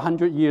 wish you are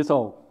 100 years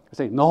old. I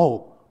say,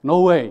 no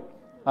way.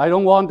 I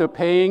don't want the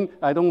pain,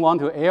 I don't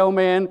want the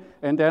ailment,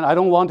 and then I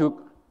don't want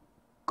to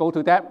go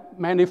to that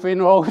many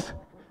funerals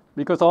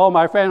because all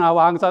my friends are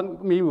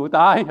around me will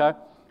die.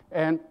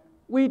 And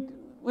we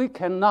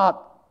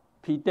cannot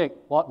predict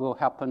what will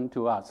happen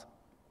to us.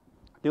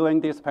 During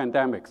these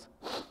pandemics,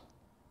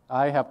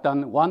 I have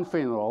done one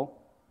funeral.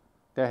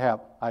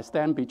 I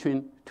stand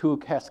between two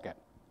caskets.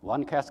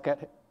 One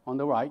casket on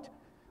the right,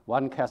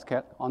 one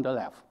casket on the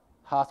left,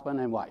 husband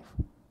and wife.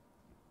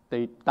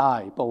 They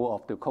died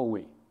both of the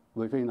COVID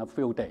within a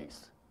few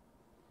days.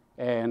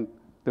 And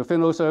the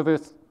funeral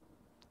service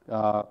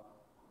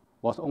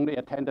was only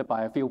attended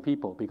by a few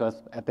people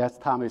because at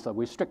that time it's a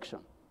restriction.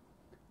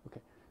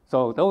 Okay.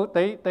 So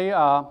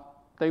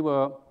they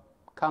were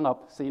kind of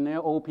senior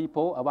old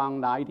people,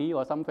 around 90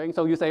 or something.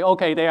 So you say,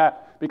 okay,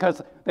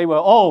 because they were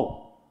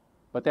old.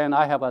 But then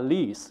I have a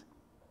niece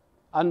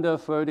under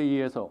 30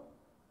 years old,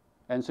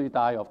 and she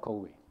died of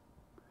COVID.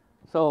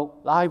 So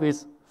life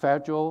is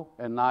fragile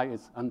and life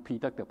is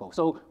unpredictable.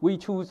 So we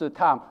choose the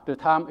time. The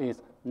time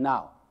is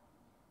now.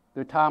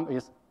 The time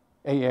is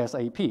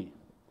ASAP.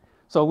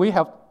 So we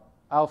have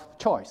our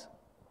choice,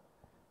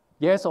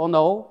 yes or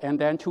no, and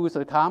then choose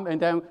the time,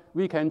 and then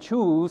we can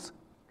choose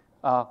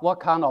what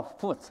kind of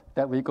foods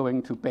that we're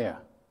going to bear.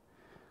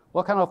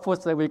 What kind of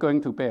foods that we're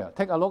going to bear?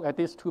 Take a look at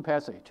these two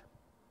passages.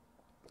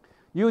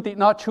 You did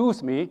not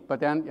choose me, but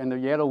then in the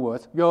yellow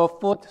words, your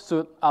foot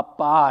should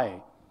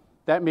abide.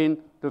 That means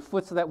the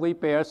fruits that we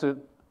bear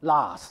should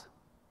last.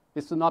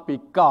 It should not be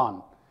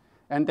gone.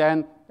 And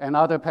then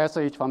another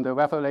passage from the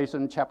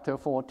Revelation chapter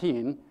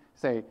 14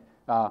 say,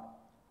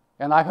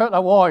 and I heard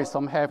a voice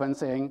from heaven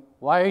saying,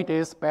 why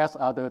these blessed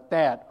are the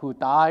dead who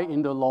die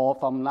in the Lord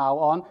from now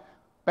on.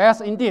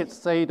 Blessed indeed,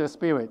 say the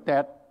Spirit,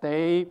 that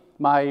they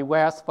might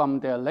rest from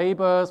their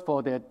labors,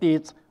 for their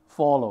deeds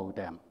follow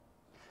them.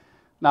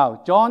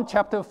 Now, John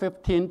chapter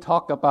 15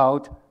 talk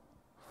about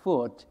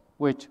food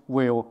which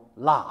will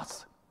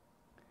last.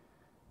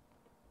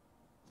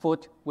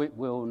 Food which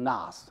will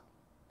last.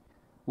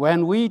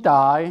 When we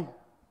die,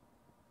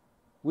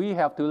 we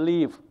have to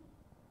leave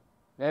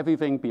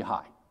everything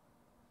behind.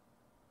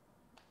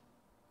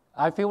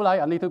 I feel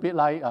like a little bit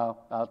like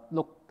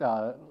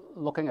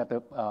looking at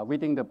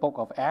reading the book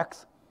of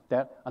Acts,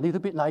 that a little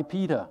bit like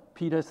Peter.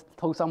 Peter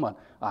told someone,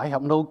 I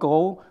have no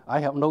gold, I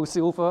have no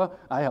silver,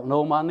 I have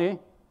no money.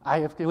 I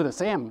have to do the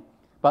same,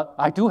 but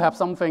I do have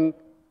something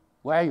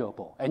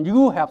valuable, and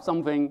you have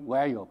something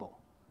valuable.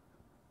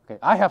 Okay,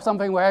 I have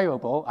something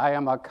valuable. I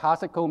am a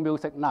classical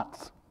music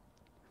nut.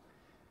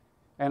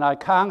 And I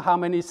count how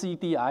many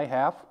CD I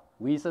have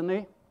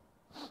recently.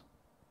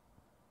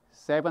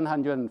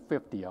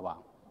 750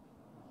 around.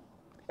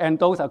 And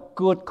those are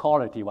good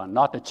quality ones,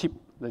 not the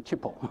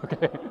cheapo,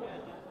 okay?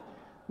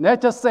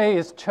 Let's just say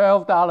it's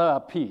 $12 a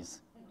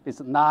piece.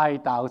 It's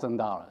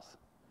 $9,000.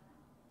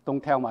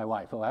 Don't tell my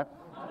wife, all right?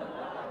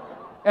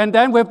 And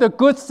then with the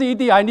good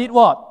CD, I need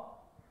what?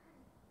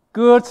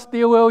 Good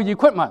stereo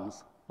equipment,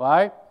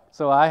 right?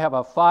 So I have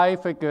a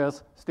 5-figure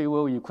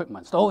stereo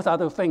equipment. Those are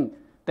the things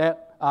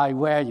that I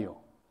value.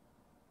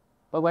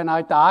 But when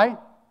I die,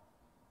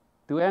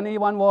 do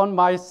anyone want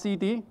my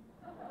CD?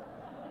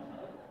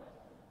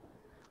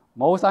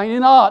 Most likely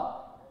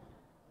not.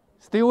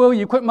 Stereo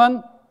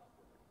equipment,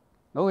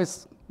 no,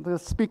 the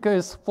speaker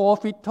is 4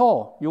 feet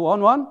tall. You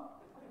want one?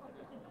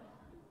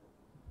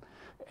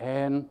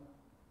 And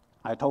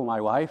I told my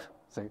wife,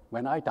 say,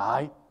 when I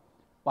die,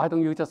 why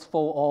don't you just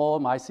fold all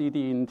my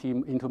CD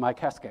into my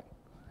casket,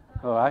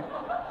 all right?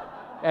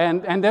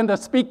 and then the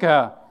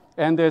speaker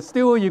and the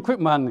stereo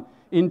equipment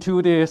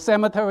into the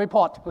cemetery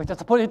pot. We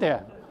just put it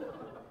there.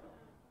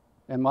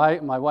 And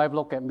my wife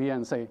looked at me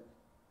and said,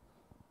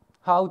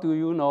 how do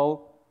you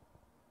know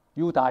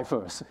you die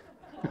first?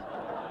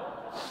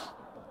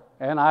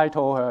 And I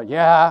told her,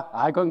 yeah,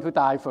 I'm going to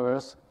die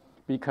first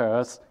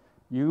because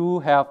you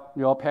have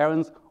your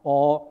parents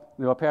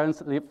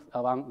live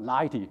around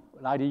 90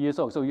 years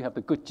old, so you have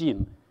the good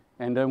gene.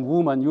 And then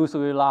women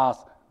usually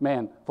last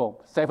men for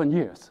 7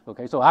 years.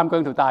 Okay, so I'm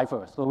going to die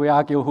first. So we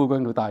argue who's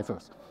going to die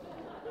first.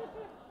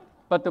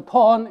 But the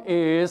point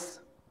is,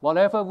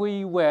 whatever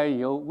we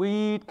value,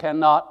 we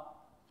cannot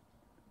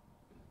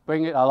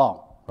bring it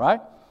along,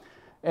 right?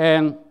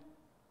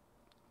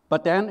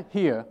 But then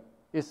here,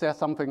 it says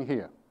something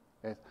here.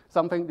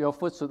 Something your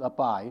foot should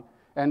abide.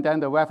 And then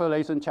the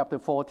Revelation chapter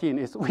 14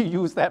 is, we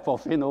use that for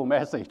final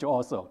message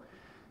also.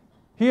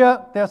 Here,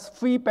 there's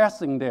 3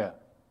 blessings there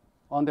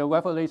on the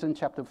Revelation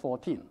chapter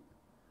 14.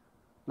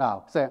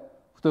 Now,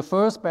 the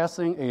first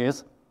blessing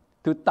is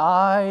to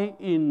die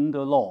in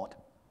the Lord.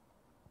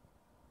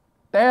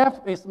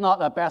 Death is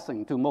not a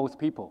blessing to most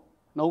people.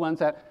 No one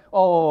said,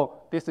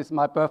 oh, this is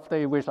my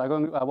birthday wish, I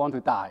want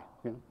to die.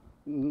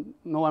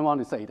 No one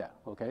wants to say that,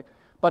 okay?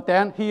 But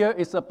then here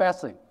is a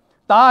blessing.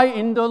 Die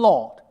in the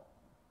Lord.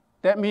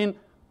 That means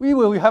we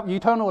will have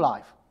eternal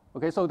life.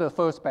 Okay, so the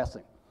first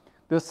blessing.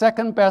 The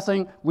second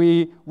blessing,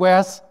 we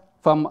rest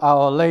from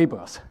our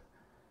labors.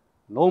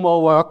 No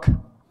more work,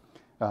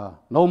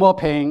 no more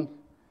pain,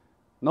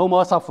 no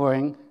more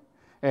suffering,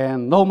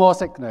 and no more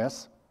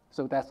sickness.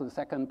 So that's the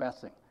second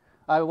blessing.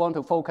 I want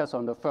to focus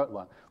on the third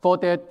one. For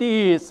their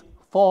deeds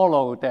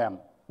follow them.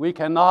 We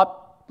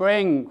cannot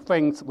bring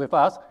things with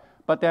us,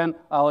 but then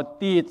our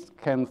deeds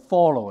can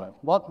follow them.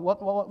 What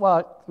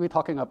are we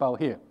talking about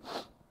here?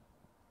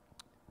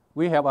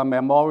 We have a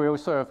memorial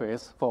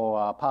service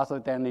for Pastor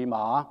Danny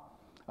Ma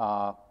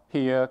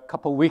here a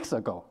couple weeks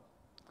ago.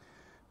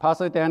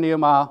 Pastor Danny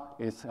Ma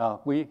is,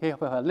 we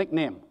have a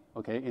nickname,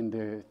 okay, in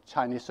the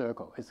Chinese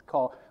circle.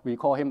 We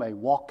call him a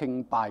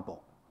walking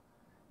Bible.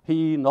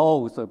 He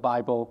knows the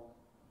Bible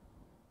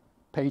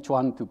page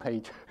 1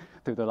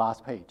 to the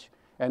last page.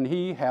 And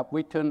he have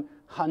written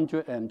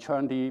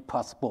 120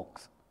 plus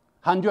books.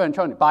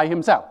 120 by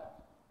himself,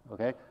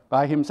 okay?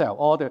 By himself,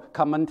 all the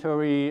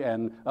commentary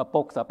and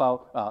books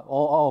about,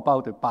 all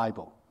about the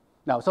Bible.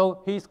 Now,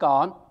 so he's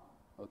gone,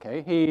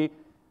 okay? He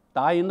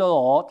died in the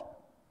Lord,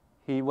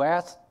 he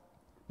rests,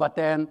 but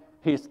then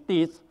his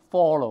deeds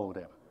follow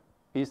them.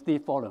 His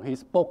deeds follow them.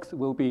 His books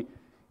will be,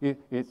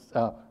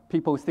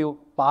 people still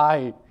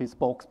buy his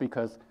books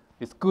because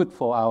it's good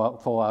for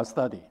our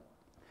study.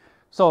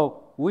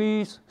 So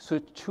we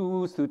should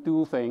choose to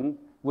do things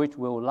which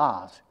will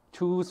last,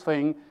 choose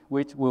things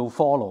which will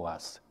follow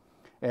us.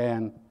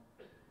 And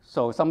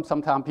so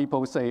sometimes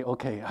people say,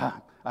 okay,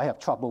 I have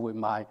trouble with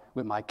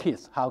my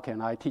kids. How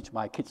can I teach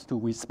my kids to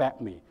respect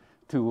me,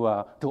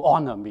 to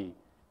honor me?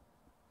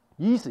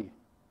 Easy.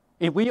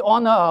 If we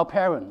honor our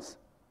parents,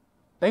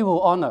 they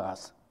will honor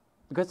us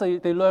because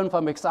they learn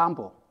from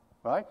example,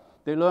 right?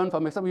 They learn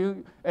from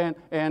example,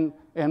 and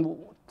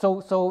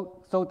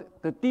so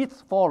the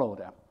deeds follow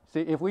them.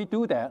 See, if we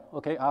do that,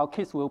 okay, our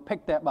kids will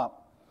pick them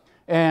up.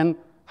 And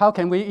how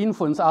can we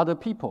influence other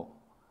people?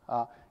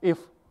 If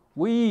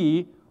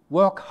we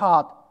work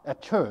hard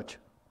at church,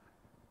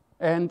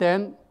 and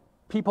then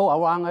people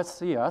around us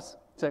see us,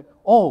 say,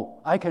 oh,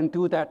 I can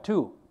do that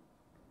too.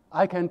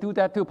 I can do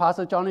that too.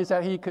 Pastor Johnny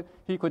said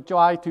he could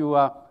drive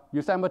to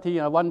Yosemite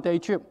in a one-day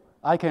trip.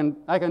 I can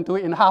do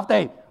it in a half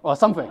day or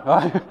something,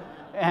 right?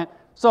 And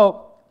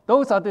so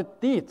those are the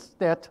deeds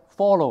that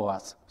follow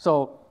us.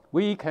 So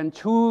we can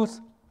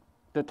choose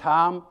the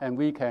time and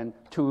we can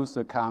choose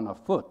the kind of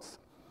foods.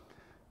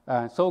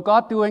 So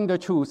God doing the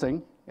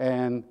choosing,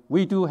 and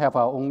we do have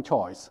our own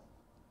choice.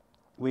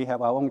 We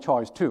have our own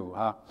choice too.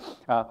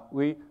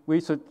 We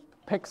should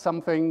pick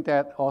something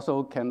that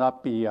also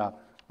cannot be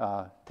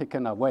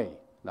taken away.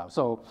 Now,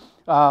 so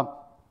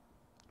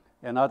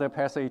another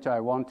passage I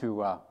want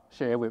to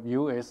share with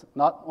you is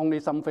not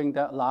only something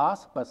that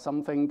lasts, but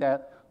something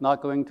that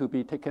not going to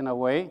be taken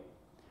away.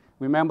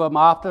 Remember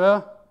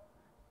Martha?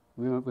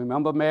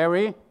 Remember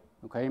Mary?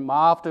 Okay,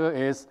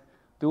 Martha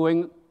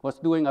was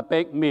doing a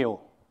big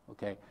meal.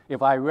 Okay,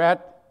 if I read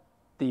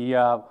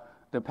the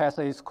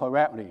passage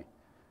correctly,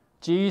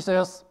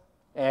 Jesus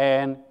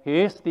and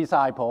his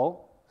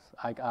disciple,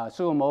 I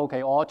assume,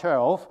 okay, all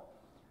 12,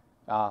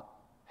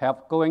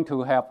 going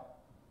to have,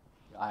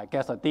 I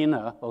guess, a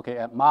dinner, okay,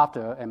 at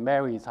Martha and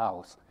Mary's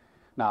house.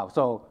 Now,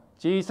 so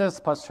Jesus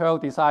plus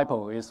 12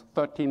 disciples is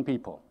 13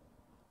 people,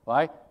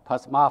 right?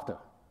 Plus Martha,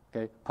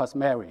 okay, plus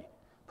Mary,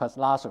 plus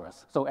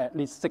Lazarus, so at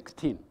least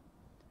 16.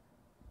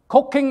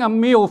 Cooking a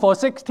meal for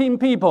 16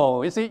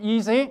 people, is it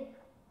easy?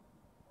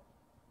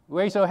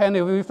 Raise your hand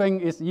if you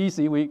think it's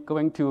easy. We're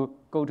going to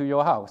go to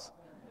your house.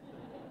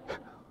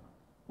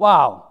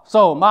 Wow,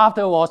 so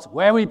Martha was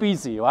very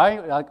busy,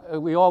 right?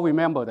 We all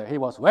remember that he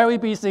was very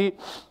busy,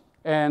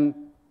 and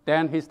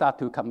then he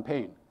started to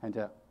campaign.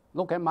 And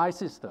look at my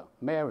sister,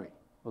 Mary,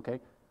 okay?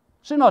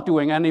 She's not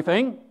doing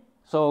anything,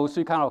 so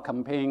she kind of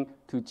campaigned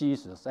to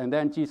Jesus. And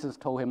then Jesus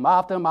told him,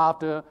 Martha,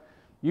 Martha,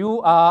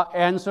 You are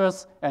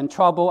anxious and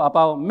troubled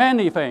about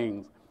many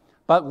things,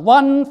 but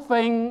one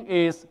thing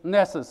is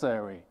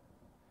necessary.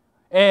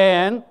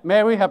 And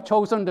Mary have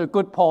chosen the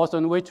good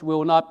portion which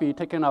will not be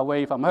taken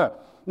away from her.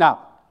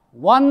 Now,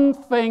 one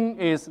thing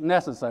is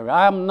necessary.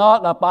 I am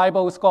not a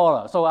Bible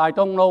scholar, so I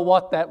don't know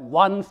what that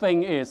one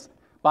thing is.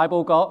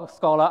 Bible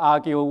scholar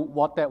argue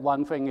what that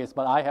one thing is,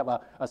 but I have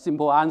a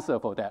simple answer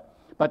for that.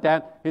 But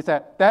then he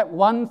said that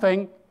one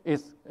thing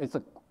is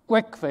a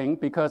quick thing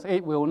because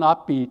it will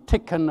not be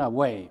taken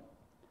away.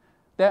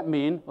 That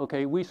means,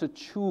 okay, we should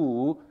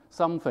choose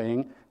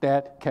something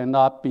that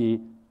cannot be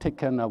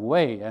taken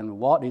away. And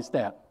what is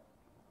that?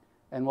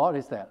 And what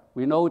is that?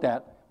 We know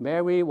that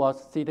Mary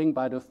was sitting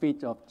by the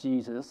feet of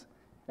Jesus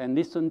and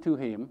listened to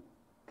him.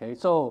 Okay,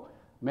 so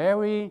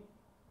Mary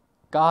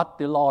got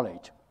the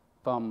knowledge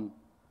from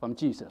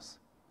Jesus.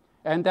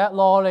 And that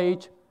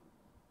knowledge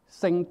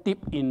sank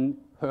deep in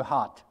her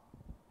heart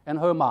and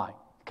her mind.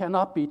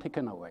 Cannot be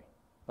taken away.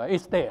 Right?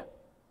 It's there.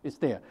 It's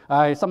there.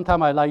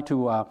 Sometimes I like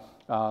to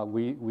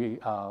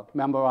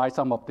memorize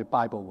some of the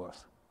Bible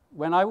verse.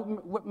 When I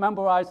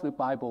memorize the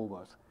Bible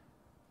verse,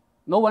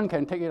 no one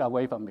can take it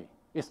away from me.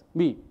 It's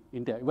me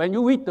in there. When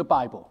you read the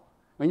Bible,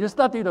 when you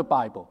study the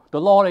Bible, the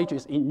knowledge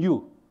is in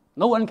you.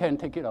 No one can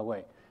take it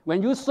away.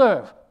 When you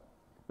serve,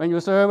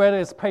 whether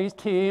it's praise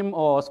team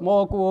or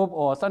small group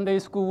or Sunday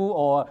school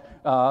or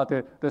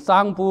the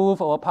sound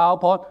booth or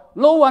PowerPoint,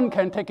 no one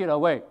can take it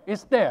away.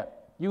 It's there.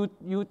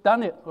 You've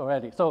done it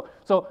already.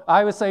 So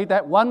I would say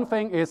that one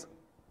thing is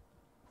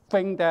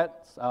thing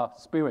that's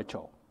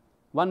spiritual.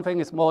 One thing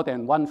is more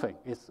than one thing.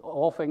 It's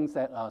all things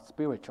that are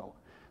spiritual.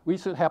 We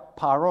should have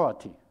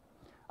priority.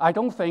 I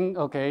don't think,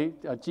 okay,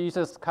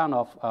 Jesus kind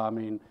of,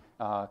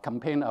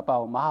 complained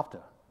about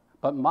Martha.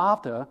 But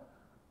Martha,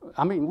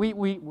 I mean,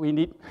 we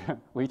need,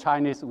 we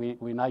Chinese,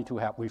 we like to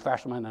have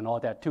refreshment and all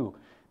that too.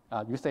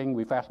 You saying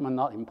refreshment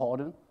not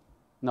important?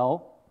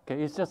 No.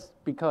 Okay, it's just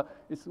because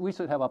we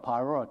should have a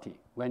priority.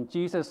 When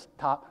Jesus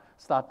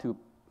start to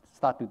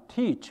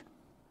teach,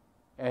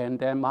 and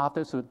then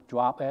Martha should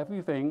drop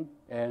everything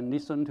and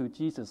listen to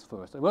Jesus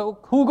first. Well,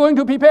 who's going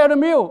to prepare the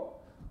meal?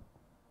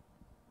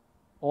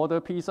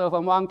 Order pizza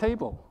from one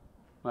table,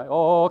 right?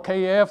 Or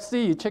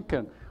KFC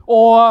chicken,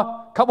 or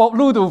a cup of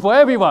noodles for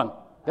everyone.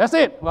 That's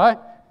it, right?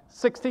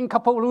 16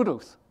 cup of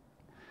noodles.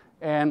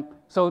 And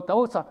so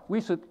those are,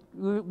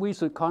 we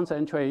should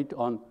concentrate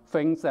on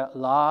things that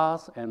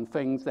last and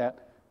things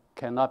that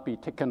cannot be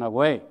taken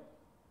away.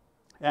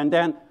 And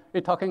then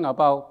it's talking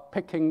about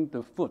picking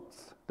the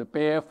fruits, the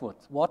bare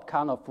fruits. What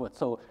kind of fruit?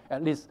 So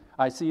at least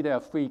I see there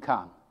are three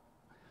kinds.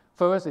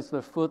 First is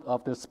the fruit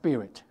of the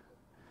Spirit.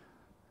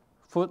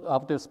 Fruit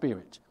of the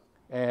Spirit.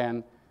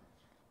 And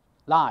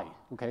nine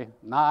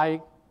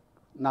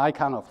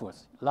kind of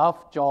fruits.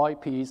 Love, joy,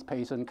 peace,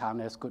 patience,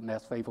 kindness,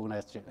 goodness,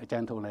 faithfulness,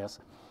 gentleness.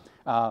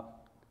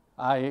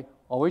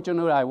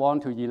 Originally, I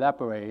want to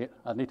elaborate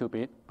a little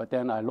bit, but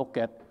then I look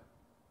at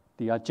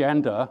the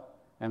agenda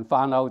and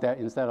found out that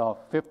instead of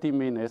 50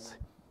 minutes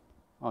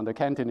on the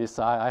Cantonese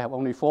side, I have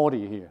only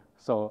 40 here.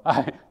 So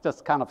I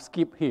just kind of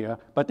skip here.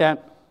 But then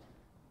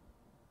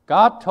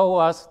God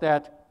told us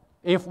that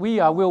if we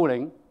are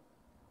willing,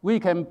 we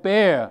can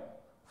bear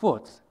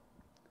fruits.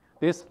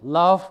 This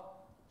love,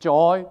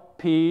 joy,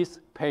 peace,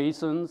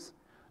 patience,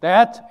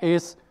 that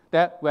is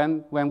that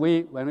when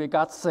we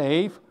got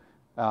saved,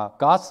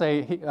 God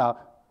said,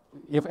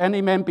 if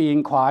any man be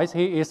in Christ,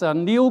 he is a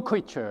new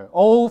creature.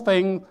 All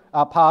things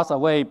are passed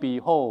away.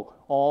 Behold,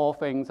 all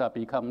things are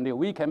become new.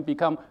 We can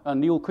become a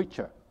new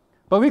creature.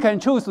 But we can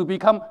choose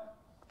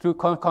to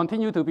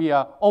continue to be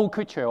an old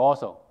creature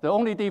also. The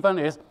only difference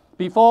is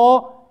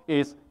before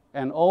was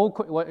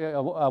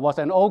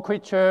an old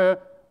creature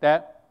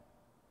that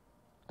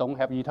don't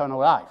have eternal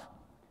life.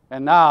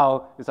 And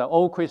now it's an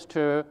old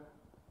creature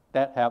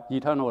that have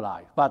eternal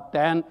life. But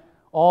then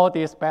all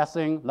this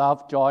blessing,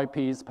 love, joy,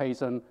 peace,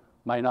 patience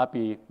might not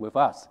be with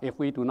us if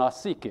we do not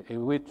seek it, if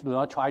we do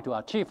not try to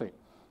achieve it.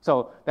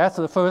 So that's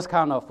the first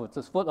kind of fruit.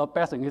 The fruit of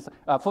blessing is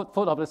fruit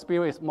of the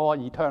Spirit is more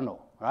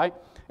eternal, right?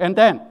 And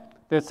then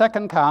the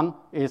second kind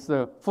is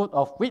the fruit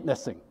of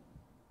witnessing.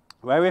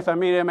 Very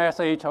familiar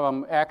message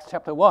from Acts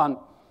chapter 1.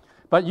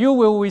 But you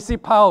will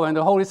receive power when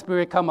the Holy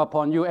Spirit come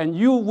upon you, and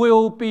you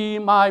will be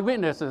my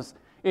witnesses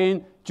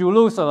in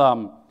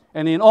Jerusalem,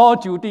 and in all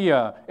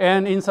Judea,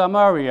 and in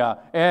Samaria,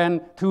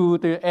 and to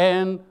the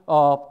end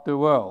of the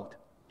world.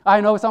 I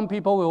know some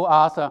people will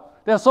ask,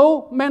 there are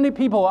so many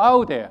people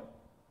out there.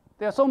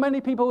 There are so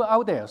many people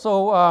out there.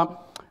 So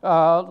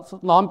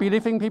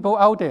non-believing people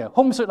out there.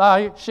 Whom should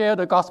I share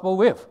the gospel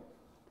with?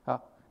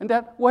 And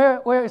then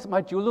where is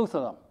my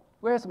Jerusalem?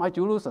 Where is my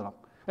Jerusalem?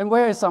 And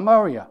where is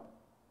Samaria?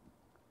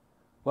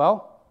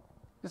 Well,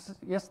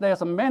 yes,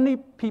 there's many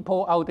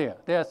people out there.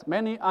 There's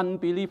many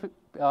unbelief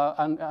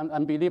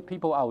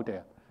people out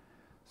there.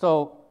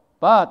 So,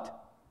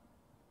 but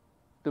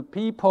the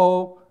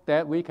people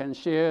that we can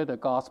share the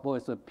gospel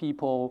is the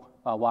people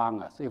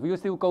around us. If you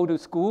still go to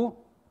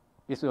school,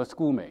 it's your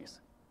schoolmates.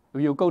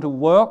 If you go to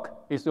work,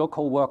 it's your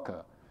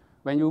co-worker.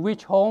 When you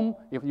reach home,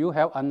 if you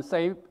have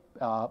unsaved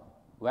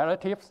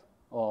relatives,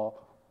 or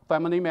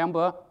family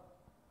member,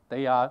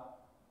 they are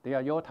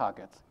your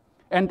targets.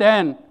 And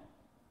then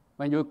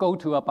when you go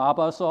to a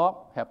barber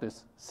shop, have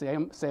this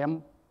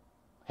same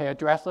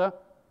hairdresser,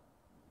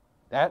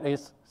 that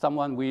is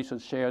someone we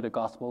should share the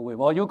gospel with.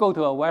 Or you go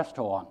to a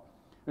restaurant.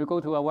 You go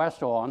to a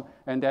restaurant,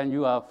 and then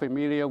you are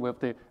familiar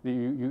with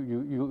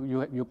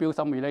you build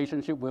some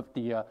relationship with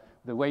the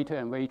waiter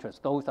and waitress.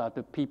 Those are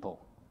the people.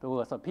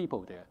 Those are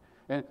people there.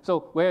 And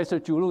so where is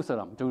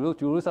Jerusalem?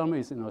 Jerusalem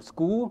is in your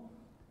school,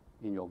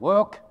 in your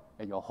work,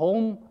 at your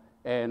home,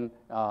 and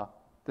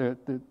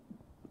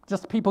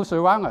just people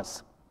surround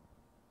us.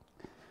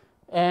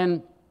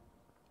 And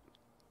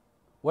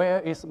where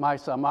is my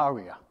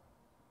Samaria?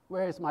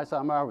 Where is my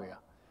Samaria?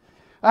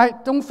 I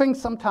don't think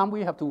sometimes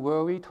we have to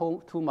worry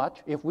too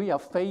much. If we are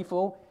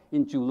faithful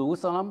in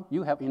Jerusalem,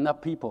 you have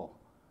enough people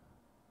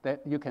that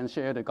you can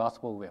share the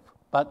gospel with.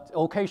 But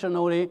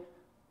occasionally,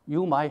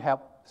 you might have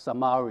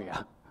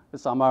Samaria.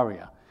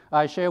 Let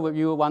me share with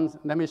you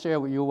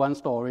one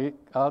story.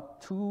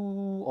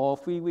 2 or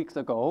 3 weeks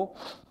ago,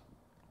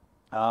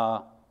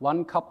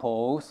 one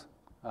couples,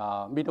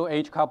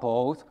 middle-aged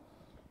couples,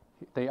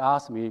 they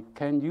asked me,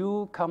 can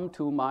you come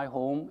to my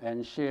home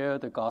and share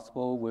the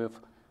gospel with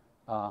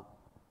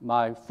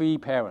my 3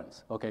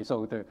 parents? Okay,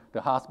 so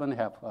the husband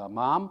have a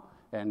mom,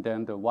 and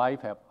then the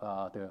wife have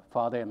the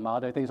father and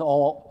mother. They're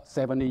all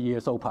 70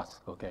 years old plus,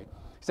 okay?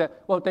 He said,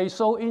 well, they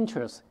show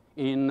interest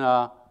in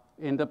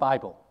the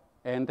Bible,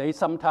 and they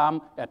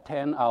sometimes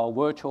attend our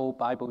virtual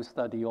Bible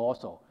study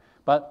also.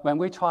 But when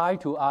we try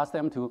to ask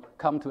them to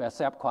come to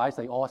accept Christ,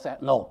 they all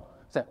said no.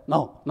 Said,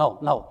 no.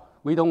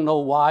 We don't know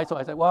why. So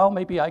I said, well,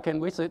 maybe I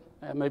can visit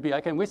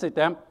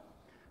them.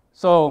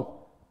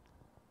 So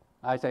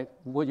I said,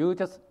 would you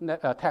just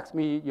text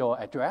me your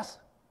address?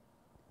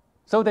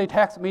 So they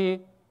text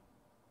me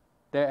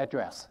their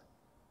address.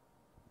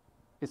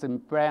 It's in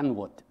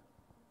Brentwood.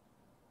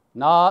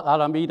 Not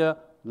Alameda,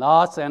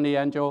 not San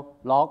Diego,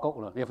 not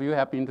Oakland. If you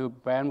have been to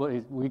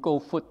Brentwood, we go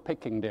foot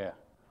picking there.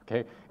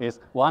 Okay, it's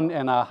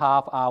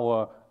 1.5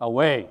 hours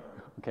away.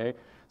 Okay,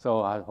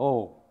 so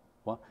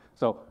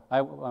when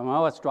I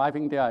was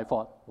driving there, I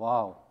thought,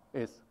 wow,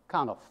 it's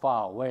kind of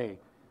far away.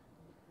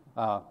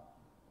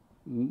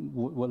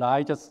 Would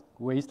I just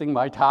wasting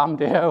my time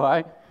there,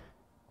 right?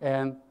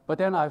 But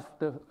then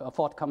the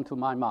thought come to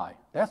my mind.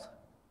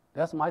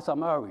 That's my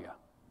Samaria.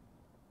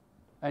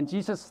 And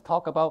Jesus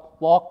talked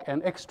about walk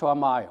an extra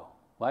mile,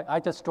 right?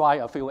 I just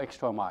drive a few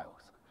extra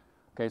miles.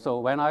 Okay, so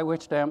when I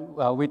reached them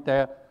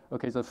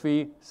the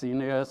 3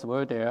 seniors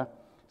were there.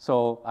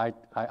 So I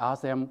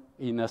asked them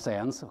in a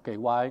sense, okay,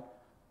 why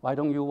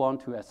don't you want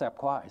to accept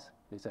Christ?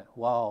 They said,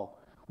 wow,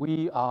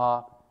 we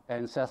are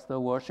ancestor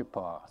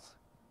worshipers.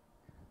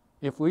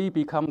 If we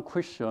become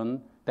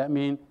Christian, that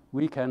means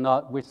we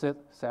cannot visit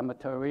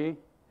cemetery,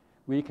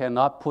 we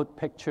cannot put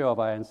picture of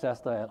our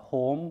ancestor at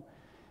home,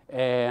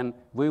 and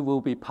we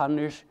will be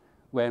punished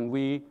when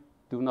we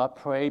do not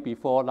pray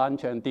before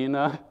lunch and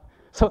dinner.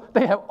 So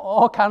they have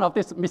all kind of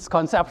this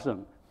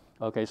misconception.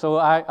 Okay, so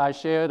I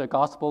share the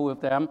gospel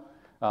with them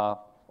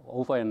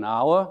over an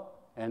hour,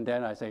 and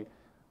then I say,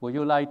 would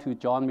you like to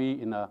join me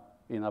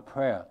in a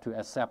prayer to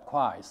accept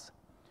Christ?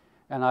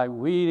 And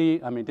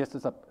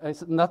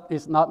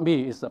it's not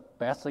me, it's a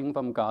blessing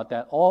from God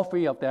that all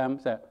 3 of them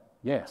said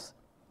yes.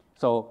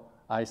 So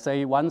I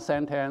say one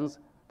sentence,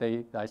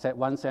 I said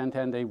one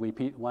sentence, they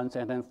repeat one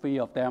sentence, 3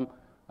 of them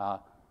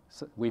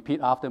repeat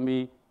after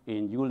me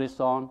in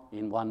unison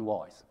in one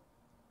voice.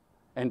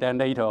 And then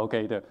later,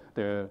 okay,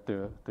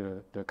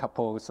 the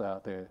couples,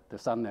 the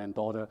son and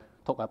daughter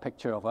took a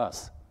picture of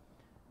us.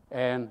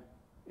 And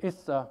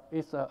it's a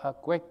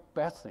great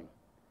blessing.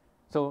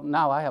 So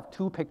now I have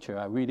 2 pictures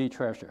I really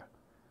treasure.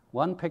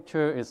 One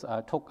picture is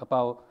I took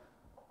about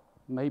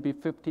maybe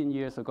 15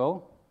 years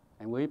ago,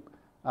 and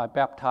I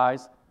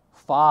baptized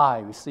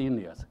 5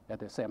 seniors at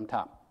the same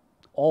time,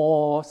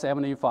 all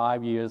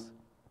 75 years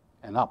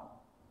and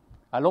up.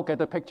 I look at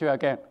the picture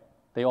again,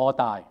 they all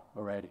died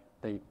already.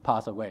 They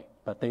passed away,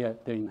 but they're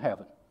in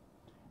heaven.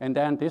 And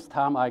then this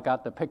time I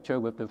got the picture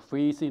with the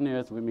 3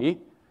 seniors with me.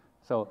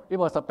 So it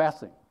was a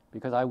blessing,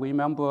 because I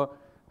remember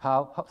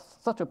how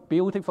such a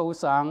beautiful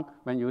sound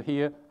when you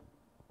hear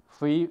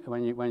 3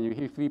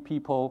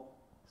 people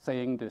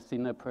saying the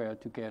sinner prayer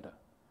together.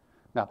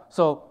 Now,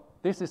 so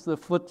this is the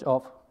fruit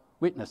of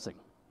witnessing.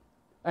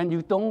 And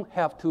you don't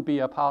have to be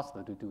a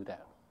pastor to do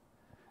that.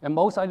 And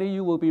most likely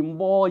you will be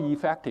more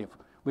effective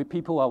with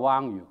people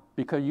around you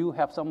because you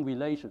have some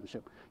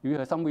relationship. You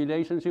have some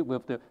relationship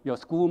with your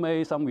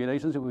schoolmates, some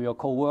relationship with your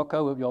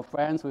coworker, with your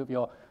friends, with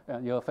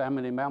your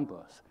family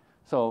members.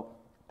 So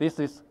this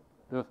is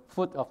the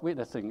fruit of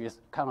witnessing is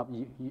kind of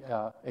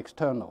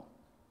external.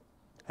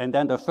 And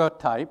then the third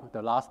type,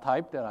 the last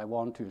type that I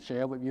want to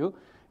share with you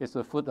is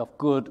the fruit of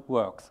good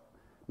works.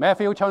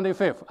 Matthew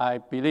 25, I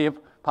believe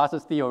Pastor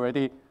Steve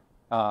already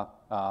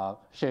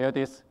shared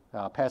this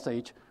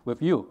passage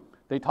with you.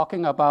 They're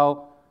talking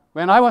about,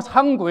 when I was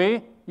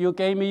hungry, you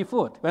gave me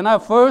food. When I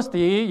was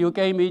thirsty, you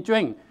gave me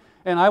drink.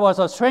 And I was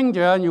a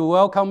stranger, and you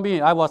welcomed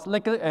me. I was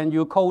naked, and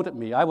you clothed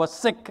me. I was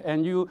sick,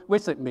 and you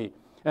visited me.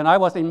 And I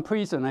was in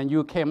prison, and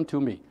you came to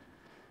me.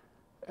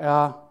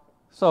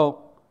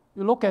 So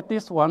you look at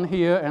this one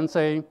here and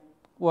say,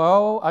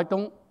 well, I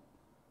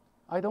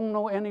don't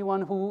know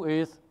anyone who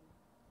is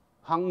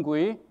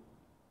hungry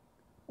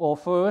or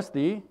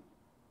thirsty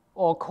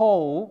or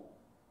cold.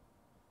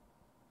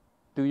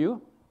 Do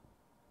you?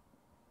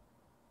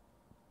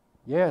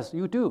 Yes,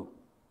 you do.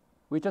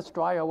 We just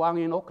drive around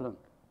in Oakland,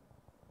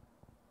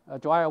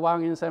 drive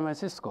around in San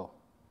Francisco,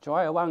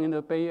 drive around in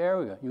the Bay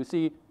Area. You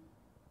see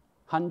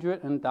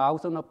hundreds and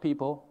thousands of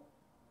people,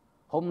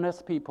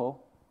 homeless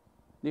people,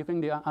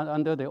 living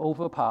under the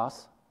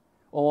overpass,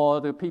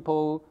 or the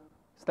people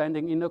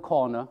standing in the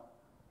corner,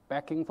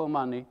 begging for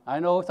money. I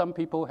know some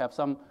people have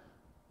some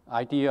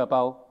idea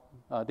about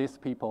these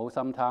people.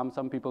 Sometimes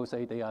some people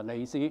say they are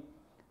lazy,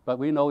 but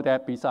we know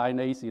that besides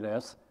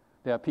laziness,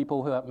 there are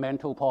people who have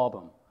mental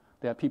problems.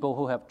 There are people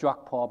who have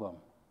drug problems,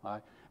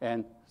 right?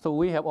 And so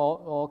we have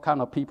all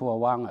kind of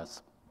people around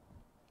us.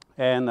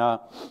 And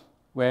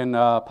when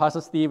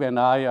Pastor Steve and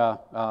I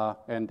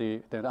and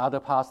the other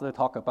pastor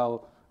talk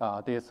about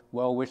this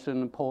World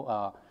Vision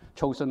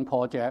Chosen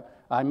Project,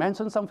 I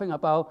mentioned something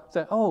about,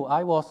 said, oh,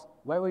 I was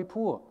very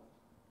poor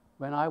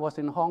when I was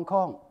in Hong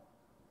Kong.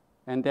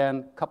 And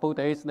then a couple of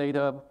days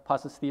later,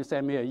 Pastor Steve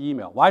sent me an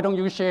email. Why don't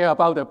you share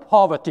about the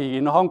poverty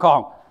in Hong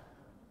Kong?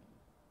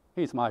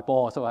 He's my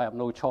boss, so I have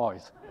no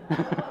choice.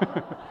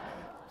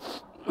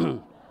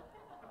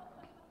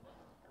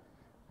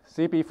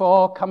 See,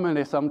 before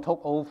communism took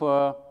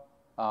over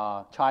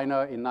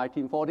China in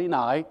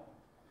 1949,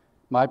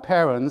 my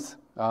parents,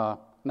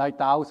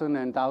 9,000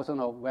 and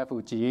thousands of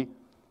refugees,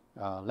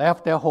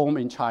 left their home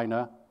in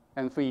China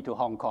and flee to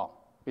Hong Kong.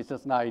 It's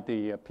just like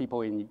the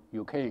people in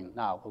Ukraine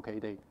now, okay?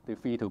 They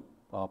flee to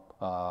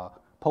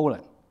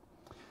Poland.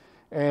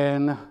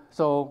 And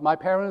so my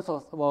parents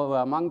were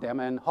among them,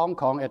 and Hong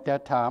Kong at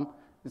that time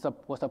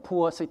was a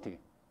poor city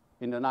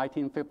in the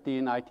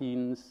 1950s,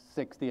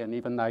 1960s, and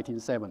even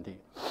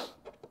 1970s.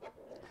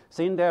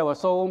 Since there were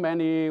so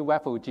many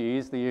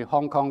refugees, the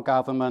Hong Kong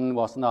government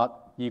was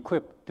not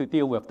equipped to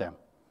deal with them.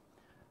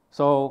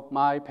 So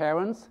my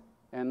parents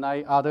and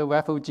like other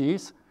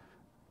refugees,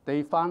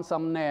 they found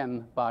some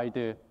land by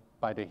the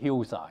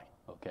hillside,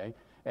 okay?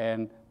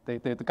 And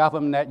the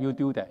government let you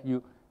do that.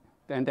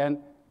 And then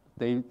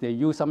they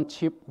use some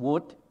cheap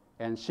wood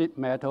and sheet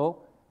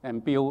metal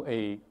and build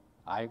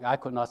I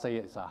could not say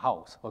it's a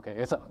house,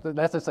 okay?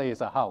 Let's just say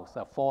it's a house,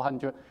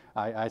 400,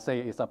 I say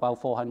it's about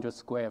 400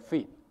 square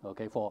feet,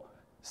 okay, for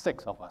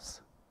 6 of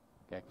us,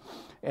 okay?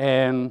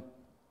 And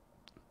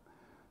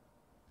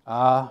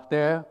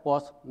there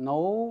was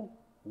no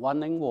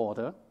running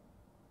water,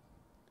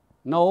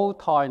 no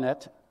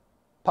toilet,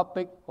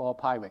 public or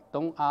private.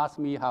 Don't ask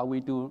me how we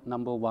do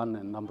number 1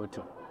 and number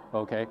 2,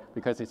 okay?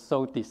 Because it's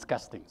so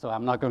disgusting, so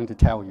I'm not going to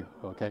tell you,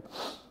 okay?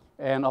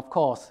 And of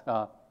course,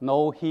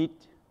 no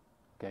heat,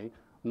 okay?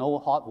 No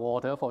hot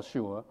water for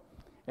sure,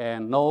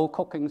 and no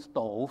cooking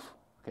stove,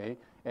 okay?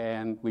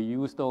 And we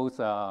use those,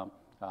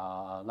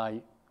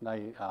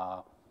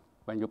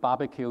 when you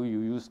barbecue,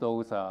 you use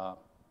those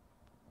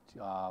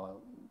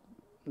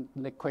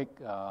liquid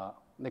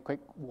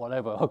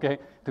whatever, okay?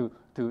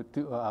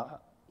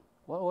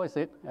 What was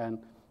it? And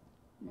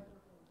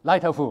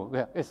lighter food,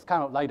 yeah, it's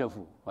kind of lighter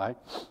food, right?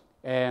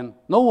 And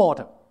no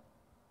water.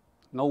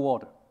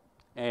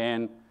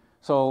 And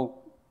so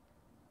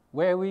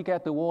where we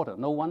get the water?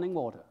 No running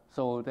water.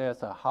 So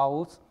there's a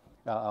house,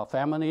 a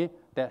family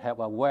that have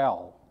a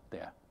well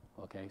there,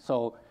 okay?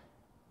 So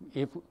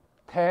if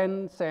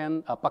 10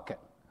 cents a bucket,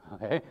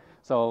 okay?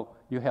 So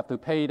you have to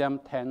pay them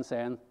 10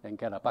 cents and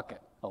get a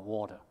bucket of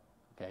water,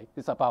 okay?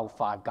 It's about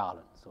 5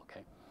 gallons,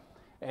 okay?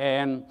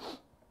 And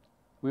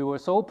we were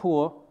so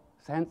poor,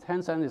 10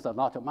 cents is a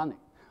lot of money.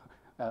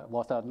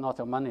 Was a lot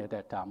of money at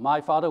that time. My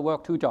father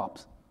worked 2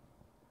 jobs.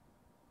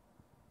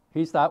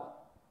 He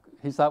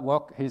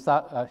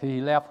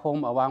left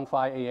home around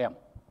 5 a.m.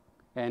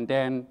 and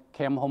then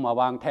came home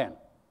around 10.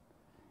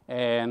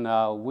 And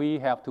we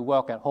have to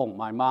work at home.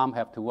 My mom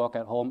have to work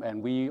at home,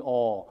 and we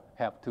all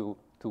have to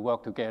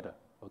work together,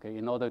 okay,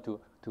 in order to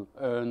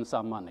earn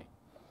some money.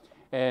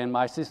 And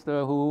my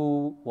sister,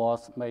 who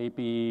was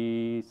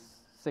maybe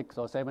 6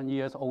 or 7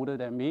 years older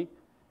than me,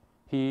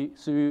 she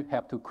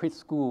had to quit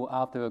school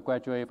after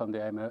graduating from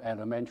the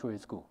elementary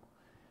school.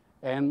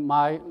 And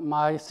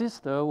my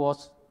sister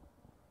was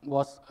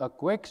a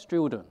great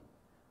student.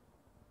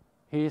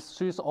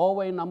 She's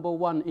always number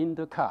 1 in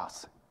the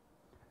class.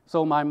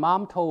 So my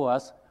mom told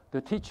us, the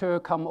teacher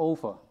come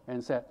over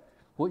and said,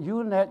 would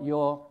you let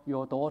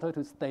your daughter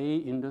to stay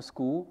in the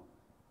school?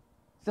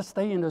 Just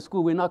stay in the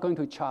school, we're not going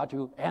to charge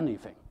you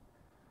anything.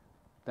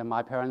 Then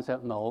my parents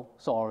said, no,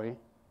 sorry,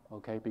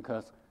 okay,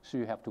 because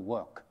she have to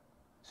work.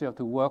 She have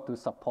to work to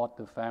support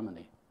the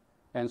family.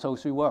 And so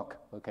she worked,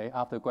 okay,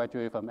 after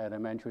graduating from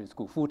elementary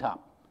school, full-time,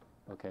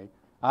 okay.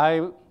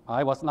 I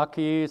was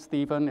lucky,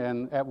 Stephen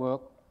and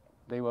Edward,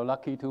 they were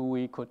lucky too,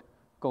 we could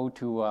go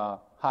to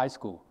high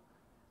school.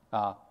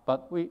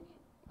 But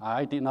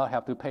I did not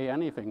have to pay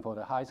anything for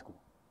the high school.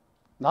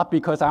 Not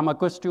because I'm a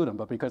good student,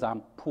 but because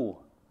I'm poor.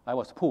 I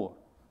was poor,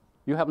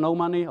 You have no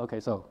money? Okay,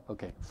 so,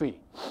 okay, free.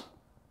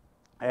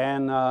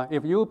 And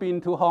if you've been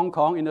to Hong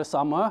Kong in the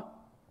summer,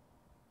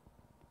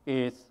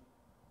 it's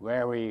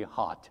very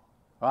hot,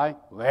 right?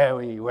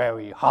 Very,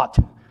 very hot.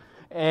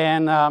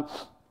 And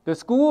the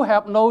school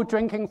have no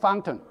drinking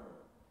fountain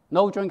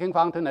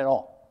at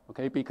all,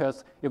 okay?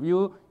 Because if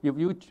you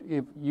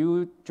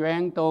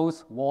drank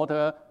those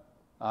water,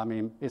 I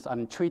mean, it's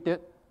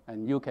untreated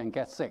and you can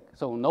get sick.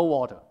 So no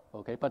water,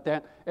 okay? But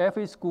then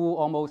every school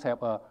almost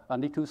have a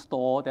little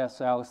store that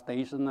sells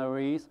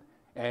stationeries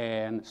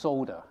and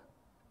soda.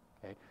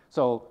 Okay?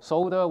 So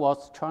soda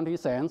was 20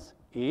 cents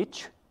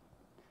each,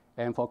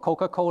 and for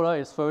Coca-Cola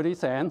it's 30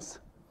 cents.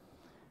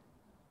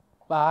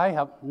 But I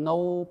have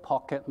no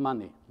pocket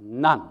money,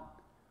 none.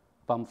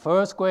 From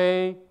first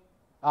grade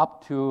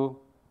up to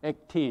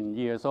 18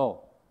 years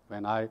old,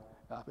 at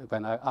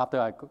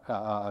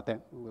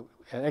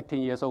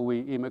 18 years old,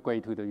 we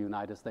immigrated to the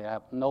United States. I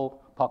have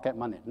no pocket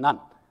money, none.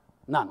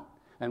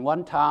 And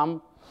one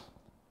time,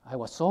 I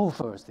was so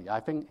thirsty. I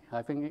think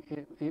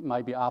it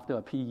might be after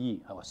a PE.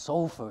 I was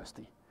so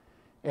thirsty,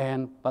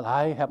 but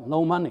I have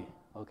no money.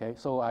 Okay,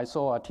 so I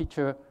saw a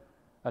teacher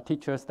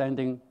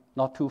standing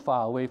not too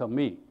far away from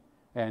me,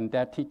 and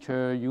that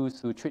teacher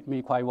used to treat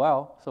me quite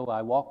well. So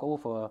I walked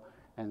over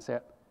and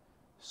said,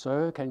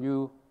 "Sir, can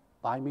you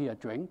buy me a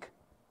drink?"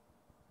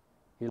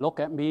 He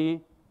looked at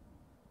me,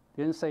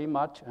 didn't say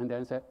much, and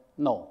then said,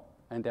 "No,"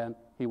 and then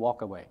he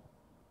walked away.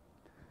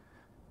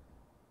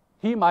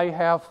 He might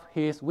have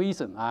his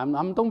reason.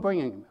 Don't bring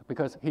him,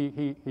 because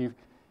he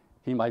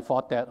might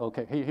thought that,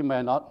 okay, he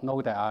may not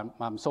know that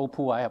I'm so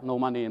poor, I have no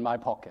money in my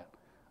pocket.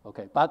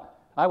 Okay, but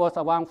I was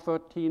around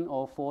 13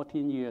 or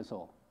 14 years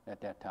old at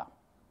that time.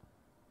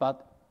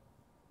 But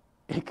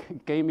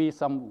it gave me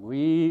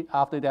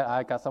after that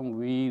I got some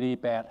really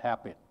bad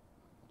habit.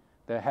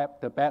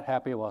 The bad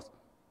habit was,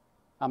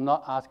 I'm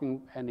not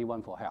asking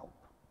anyone for help.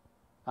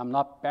 I'm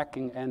not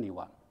begging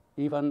anyone.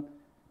 Even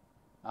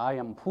I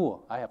am poor,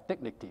 I have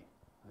dignity.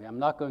 I'm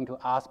not going to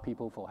ask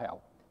people for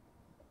help.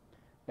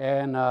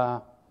 And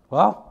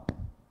well,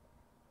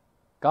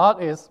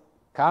 God is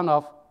kind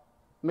of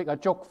make a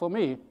joke for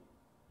me.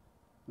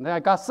 And then I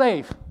got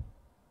saved.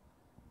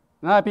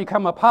 And I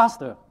become a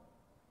pastor.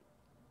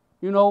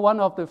 You know, one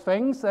of the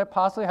things that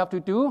pastors have to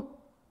do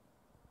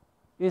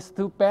is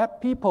to beg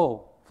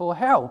people for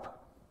help.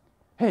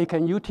 Hey,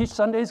 can you teach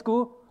Sunday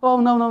school? Oh,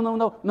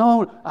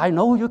 no. I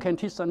know you can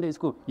teach Sunday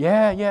school.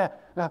 Yeah.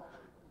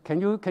 Can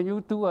you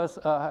do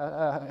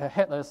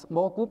head a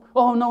small group?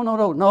 Oh,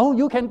 no,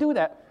 you can do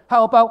that.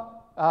 How about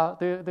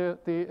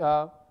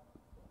the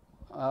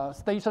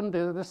station,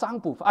 the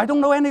sound booth? I don't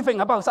know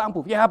anything about sound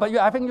booth. Yeah, but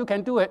I think you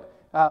can do it.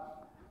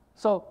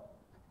 So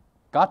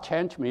God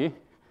changed me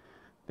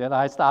that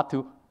I start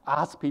to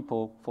ask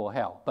people for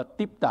help. But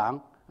deep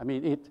down,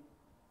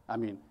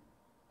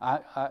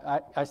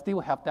 I still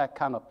have that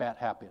kind of bad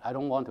habit. I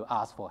don't want to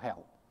ask for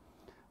help.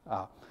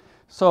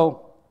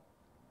 So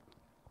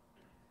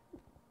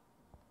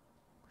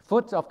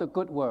fruits of the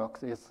good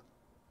works is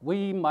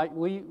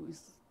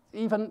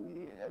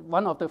even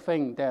one of the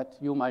things that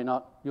you might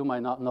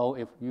not know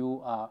if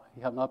you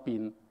have not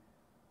been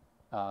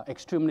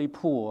extremely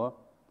poor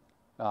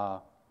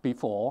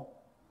before,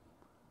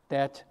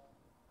 that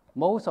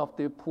most of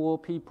the poor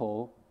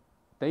people,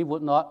 they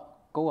would not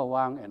go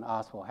around and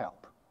ask for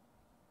help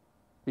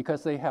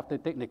because they have the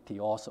dignity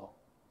also,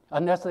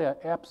 unless they are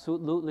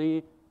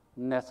absolutely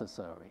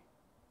necessary.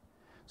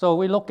 So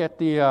we look at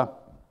the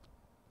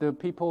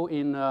people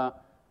in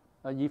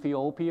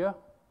Ethiopia.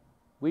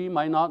 We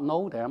might not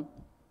know them.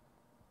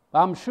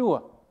 I'm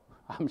sure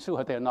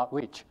they're not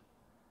rich.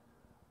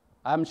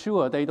 I'm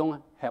sure they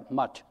don't have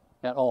much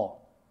at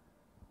all.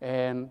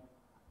 And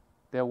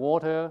their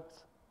water,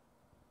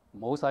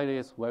 most likely,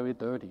 is very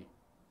dirty.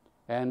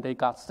 And they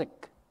got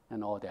sick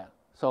and all that.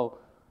 So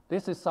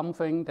this is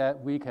something that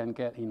we can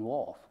get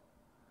involved.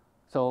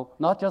 So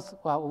not just,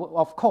 well,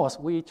 of course,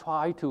 we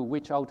try to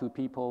reach out to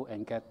people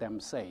and get them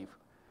saved.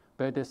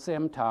 But at the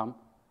same time,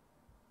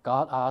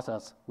 God asks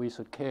us we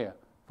should care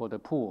for the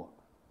poor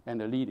and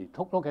the needy.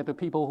 Look at the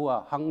people who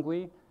are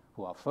hungry,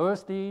 who are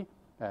thirsty,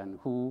 and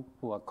who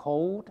are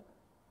cold,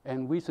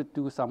 and we should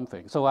do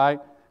something. So I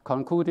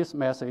conclude this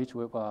message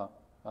with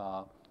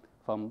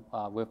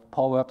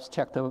Proverbs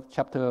chapter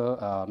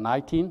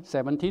 19,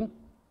 17.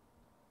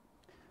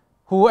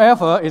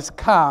 Whoever is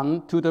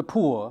kind to the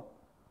poor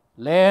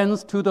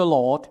lends to the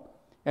Lord,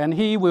 and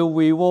he will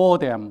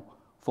reward them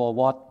for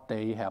what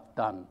they have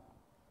done.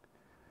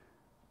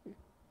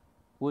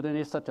 Wouldn't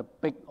it such a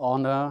big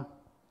honor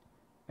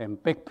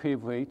and big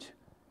privilege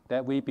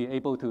that we be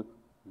able to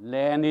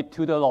lend it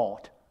to the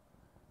Lord?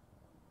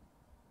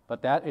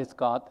 But that is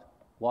God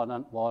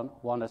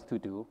want us to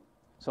do.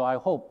 So I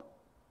hope,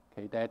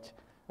 okay, that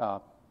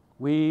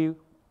we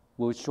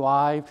will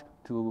strive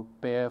to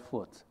bear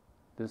fruit,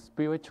 the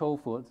spiritual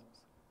fruit,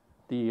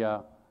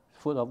 the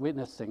fruit of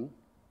witnessing,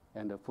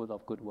 and the fruit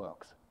of good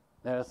works.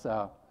 Let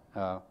us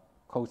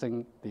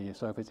closing the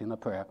service in a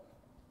prayer.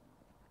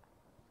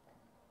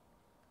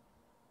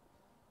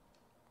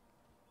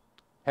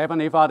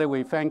 Heavenly Father,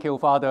 we thank you,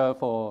 Father,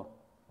 for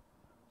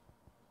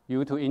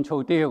you to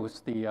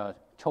introduce the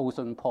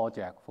Chosen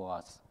Project for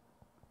us.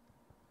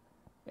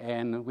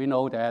 And we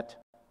know that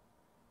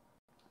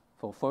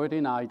for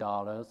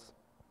 $39,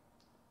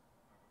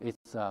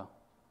 it's a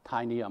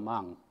tiny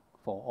amount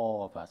for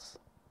all of us.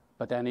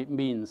 But then it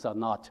means a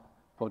lot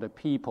for the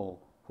people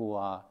who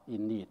are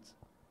in need.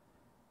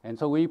 And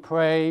so we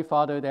pray,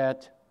 Father,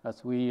 that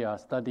as we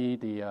study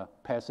the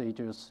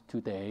passages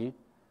today,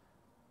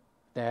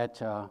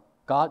 that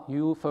God,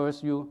 you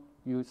first,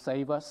 you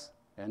save us,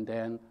 and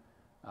then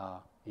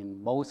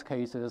in most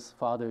cases,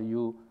 Father,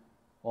 you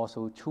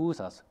also choose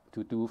us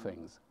to do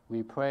things.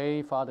 We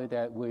pray, Father,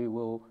 that we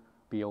will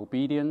be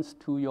obedient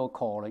to your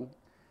calling,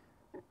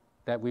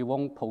 that we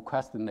won't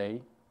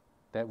procrastinate,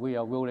 that we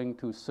are willing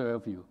to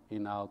serve you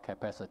in our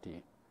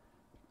capacity.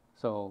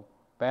 So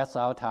bless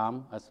our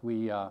time as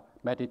we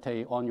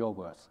meditate on your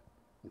words.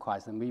 In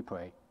Christ's name we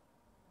pray.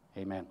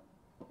 Amen.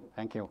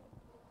 Thank you.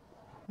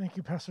 Thank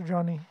you, Pastor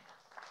Johnny.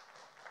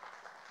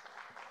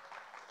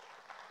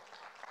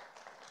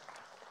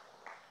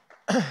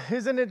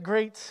 Isn't it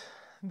great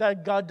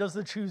that God does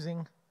the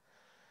choosing,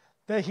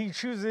 that he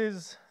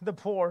chooses the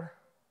poor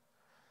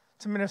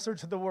to minister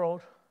to the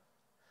world,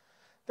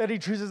 that he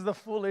chooses the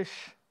foolish,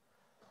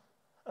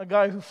 a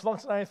guy who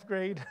flunked 9th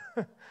grade,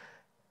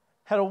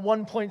 had a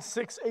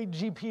 1.68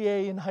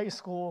 GPA in high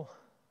school,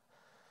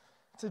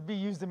 to be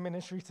used in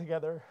ministry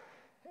together.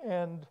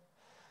 And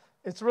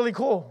it's really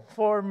cool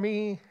for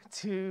me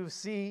to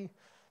see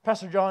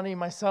Pastor Johnny,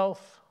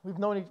 myself, he's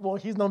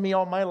known me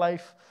all my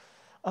life,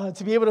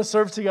 to be able to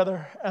serve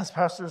together as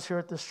pastors here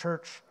at this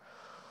church.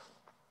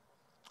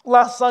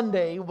 Last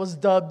Sunday was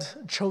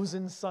dubbed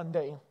Chosen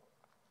Sunday.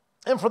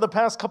 And for the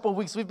past couple of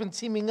weeks, we've been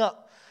teaming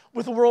up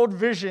with World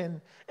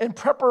Vision in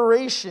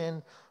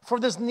preparation for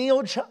this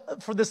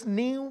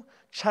new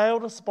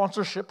child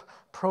sponsorship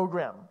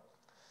program.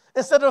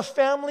 Instead of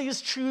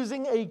families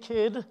choosing a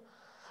kid,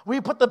 we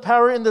put the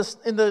power in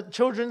the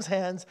children's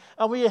hands,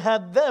 and we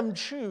had them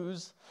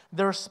choose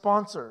their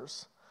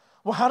sponsors.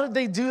 Well, how did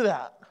they do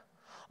that?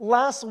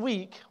 Last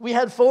week, we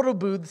had photo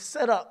booths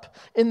set up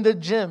in the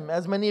gym,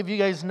 as many of you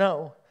guys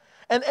know.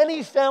 And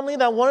any family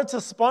that wanted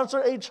to sponsor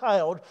a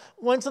child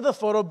went to the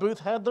photo booth,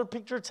 had their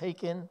picture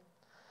taken,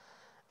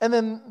 and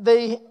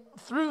then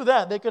through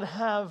that, they could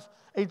have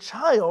a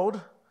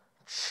child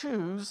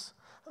choose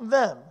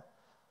them.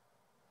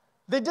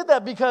 They did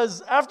that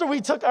because after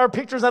we took our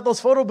pictures at those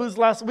photo booths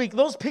last week,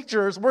 those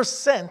pictures were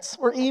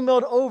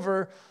emailed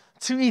over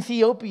to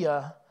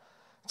Ethiopia,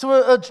 to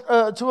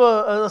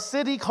a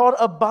city called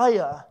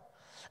Abaya.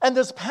 And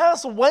this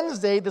past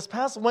Wednesday,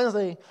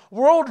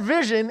 World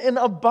Vision in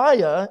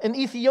Abaya, in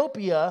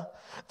Ethiopia,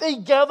 they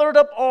gathered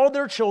up all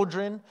their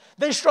children.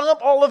 They strung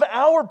up all of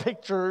our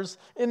pictures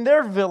in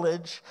their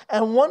village.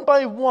 And one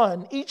by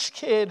one, each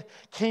kid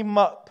came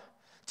up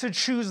to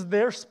choose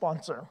their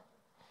sponsor.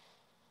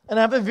 And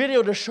I have a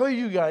video to show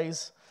you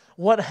guys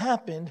what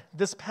happened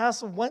this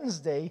past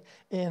Wednesday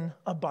in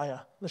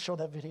Abaya. Let's show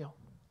that video.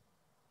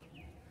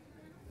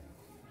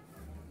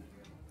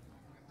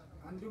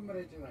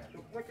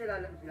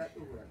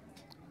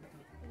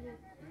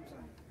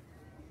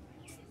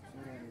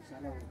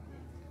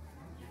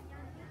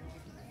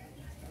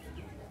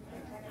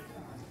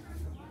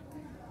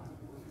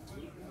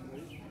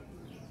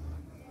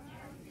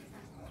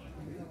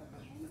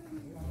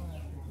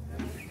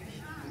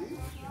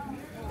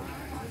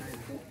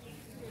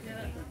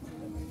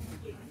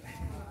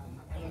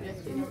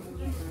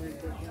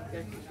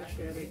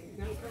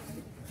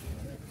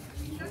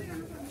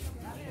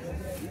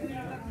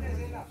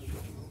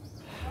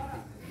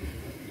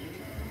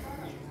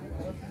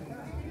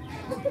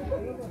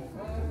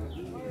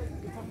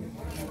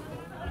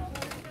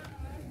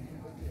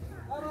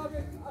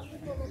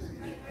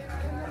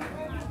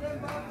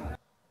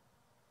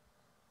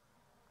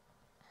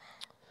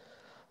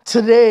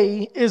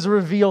 Today is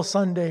Reveal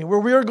Sunday, where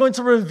we are going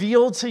to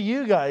reveal to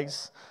you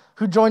guys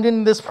who joined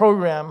in this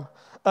program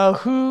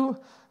who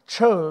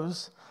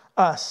chose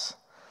us.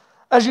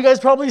 As you guys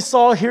probably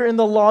saw here in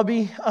the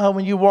lobby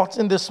when you walked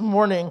in this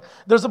morning,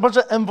 there's a bunch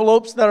of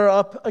envelopes that are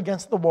up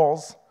against the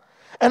walls.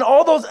 And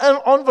all those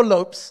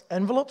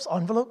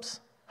envelopes,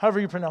 however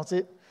you pronounce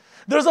it,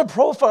 there's a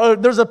profile,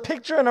 there's a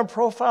picture and a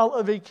profile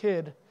of a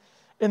kid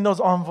in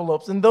those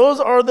envelopes. And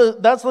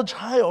that's the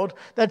child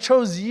that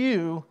chose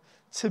you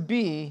to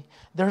be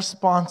their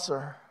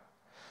sponsor.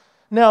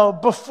 Now,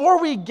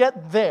 before we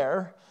get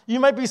there, you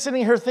might be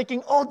sitting here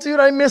thinking, oh, dude,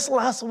 I missed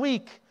last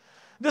week.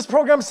 This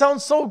program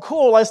sounds so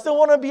cool. I still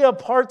want to be a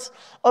part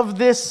of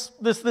this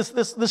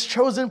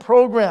chosen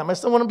program. I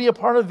still want to be a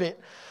part of it.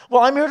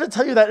 Well, I'm here to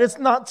tell you that it's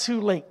not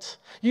too late.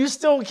 You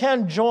still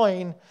can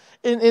join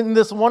in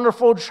this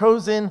wonderful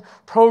chosen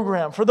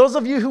program. For those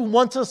of you who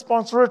want to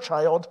sponsor a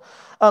child,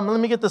 let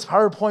me get this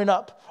PowerPoint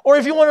up. Or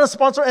if you want to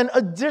sponsor an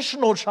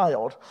additional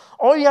child,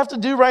 all you have to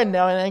do right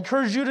now, and I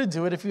encourage you to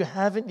do it if you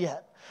haven't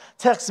yet,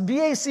 text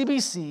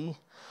BACBC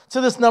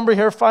to this number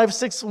here,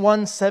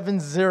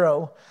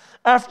 56170.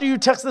 After you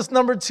text this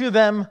number to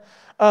them,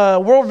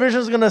 World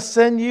Vision is going to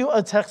send you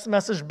a text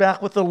message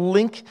back with a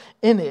link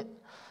in it.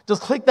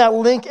 Just click that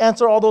link,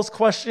 answer all those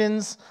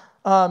questions.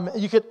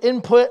 You could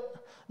input.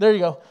 There you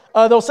go.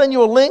 They'll send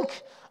you a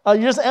link.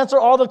 You just answer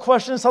all the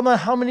questions, tell them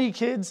how many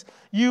kids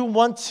you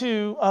want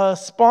to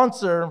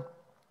sponsor,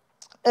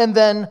 and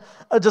then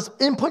just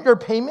input your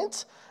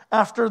payment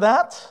after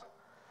that.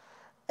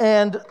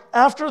 And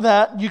after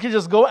that, you can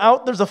just go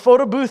out. There's a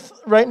photo booth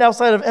right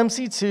outside of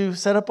MC2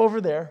 set up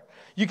over there.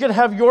 You can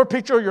have your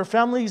picture or your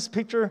family's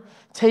picture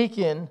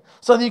taken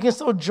so that you can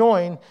still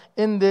join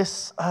in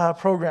this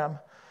program.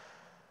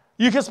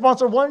 You can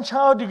sponsor one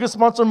child. You can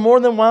sponsor more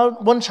than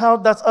one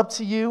child. That's up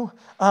to you.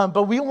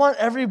 But we want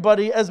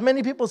everybody, as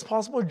many people as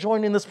possible,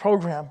 joining this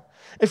program.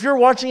 If you're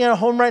watching at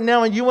home right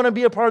now and you want to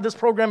be a part of this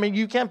program and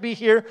you can't be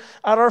here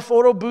at our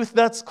photo booth,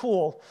 that's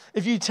cool.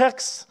 If you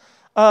text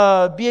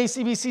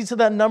BACBC to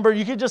that number,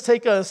 you could just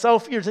take a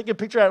selfie or take a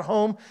picture at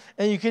home,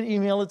 and you can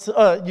email it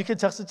to. You could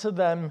text it to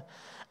them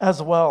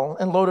as well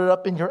and load it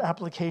up in your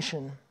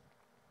application.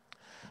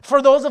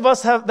 For those of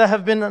us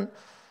that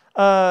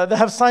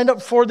have signed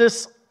up for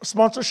this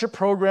sponsorship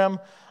program,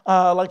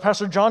 like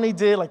Pastor Johnny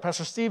did, like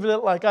Pastor Steve did,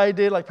 like I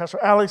did, like Pastor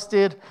Alex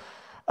did,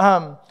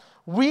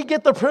 we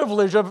get the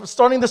privilege of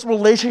starting this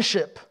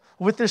relationship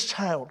with this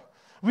child.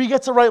 We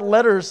get to write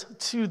letters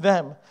to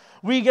them.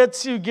 We get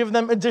to give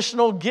them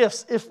additional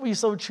gifts if we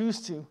so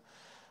choose to.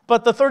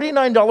 But the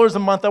 $39 a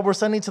month that we're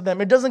sending to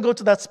them, it doesn't go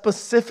to that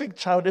specific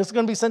child. It's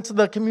going to be sent to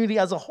the community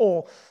as a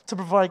whole to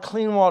provide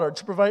clean water,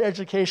 to provide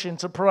education,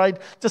 to provide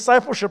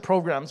discipleship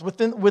programs with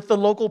the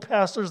local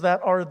pastors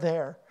that are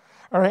there.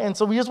 All right, and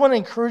so we just want to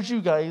encourage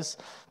you guys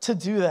to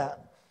do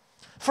that.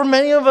 For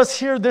many of us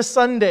here this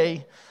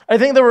Sunday, I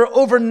think there were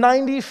over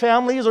 90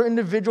 families or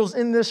individuals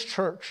in this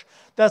church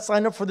that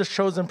signed up for this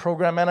Chosen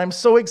program, and I'm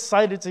so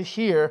excited to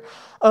hear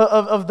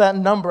of that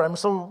number. I'm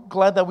so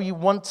glad that we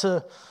want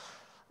to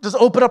just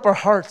open up our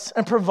hearts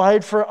and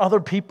provide for other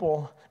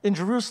people in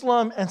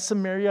Jerusalem and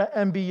Samaria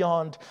and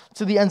beyond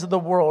to the ends of the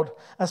world,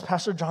 as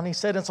Pastor Johnny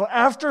said. And so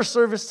after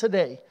service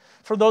today,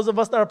 for those of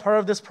us that are part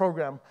of this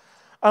program,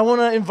 I want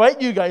to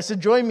invite you guys to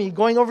join me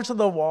going over to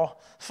the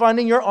wall,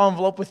 finding your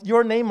envelope with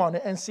your name on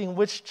it, and seeing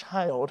which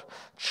child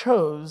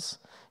chose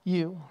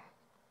you.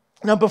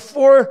 Now,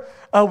 before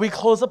we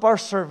close up our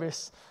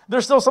service,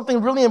 there's still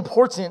something really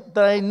important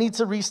that I need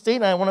to restate,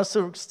 and I want us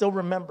to still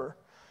remember.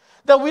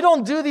 That we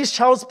don't do these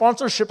child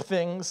sponsorship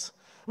things.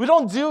 We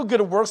don't do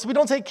good works. We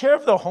don't take care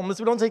of the homeless.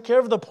 We don't take care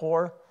of the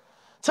poor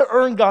to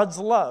earn God's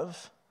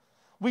love.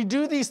 We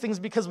do these things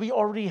because we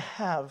already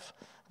have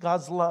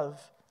God's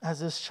love as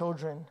His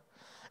children.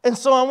 And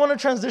so I want to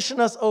transition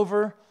us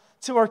over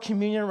to our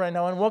communion right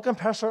now and welcome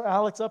Pastor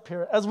Alex up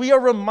here as we are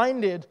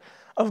reminded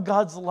of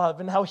God's love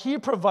and how He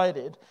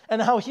provided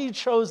and how He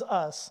chose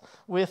us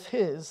with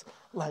His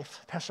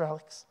life. Pastor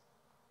Alex.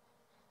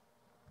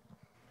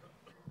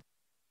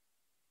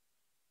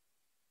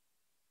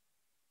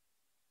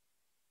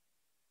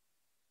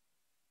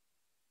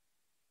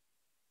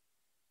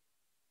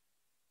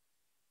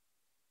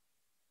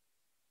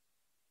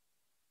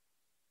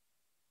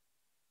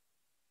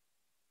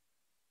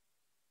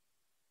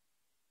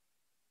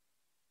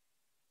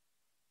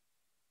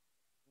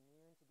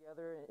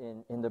 Together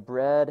in the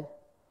bread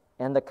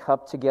and the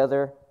cup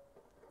together.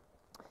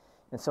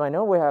 And so I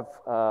know we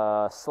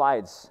have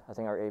slides. I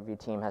think our AV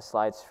team has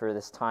slides for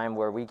this time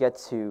where we get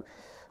to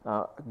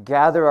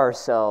gather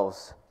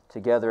ourselves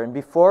together. And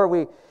before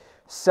we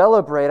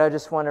celebrate, I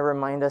just want to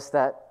remind us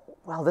that,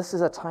 wow, this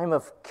is a time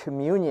of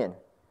communion.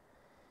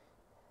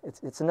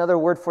 It's another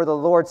word for the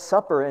Lord's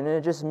Supper, and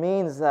it just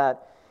means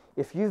that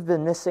if you've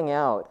been missing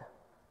out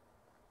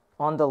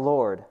on the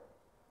Lord,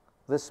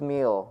 this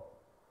meal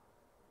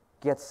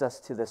gets us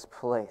to this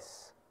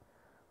place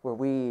where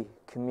we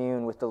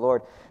commune with the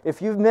Lord.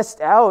 If you've missed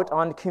out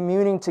on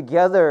communing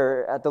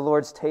together at the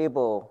Lord's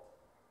table,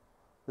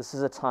 this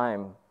is a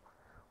time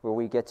where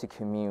we get to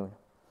commune.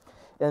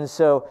 And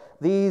so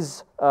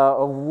these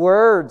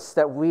words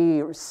that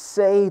we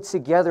say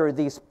together,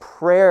 these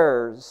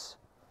prayers,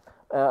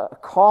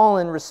 call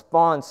and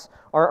response,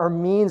 are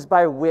means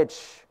by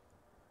which,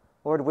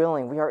 Lord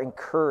willing, we are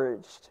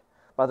encouraged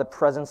by the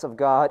presence of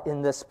God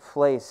in this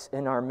place,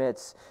 in our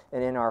midst,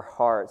 and in our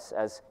hearts.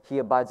 As He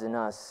abides in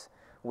us,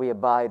 we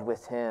abide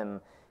with Him,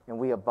 and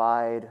we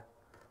abide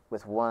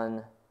with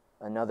one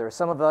another.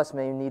 Some of us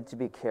may need to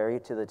be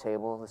carried to the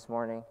table this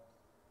morning.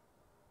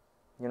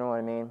 You know what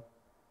I mean?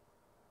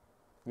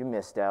 You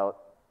missed out.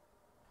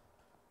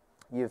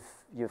 You've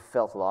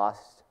felt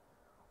lost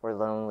or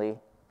lonely.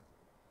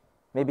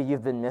 Maybe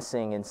you've been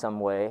missing in some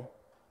way.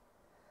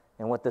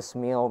 And what this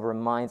meal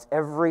reminds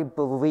every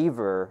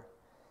believer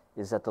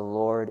is that the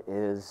Lord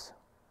is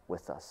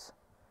with us.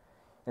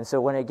 And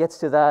so when it gets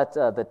to that,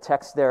 the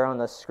text there on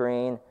the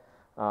screen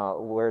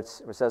where it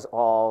says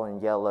all in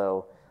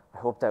yellow, I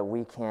hope that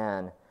we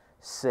can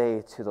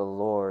say to the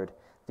Lord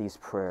these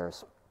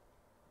prayers.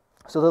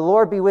 So the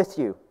Lord be with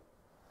you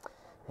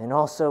and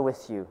also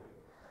with you.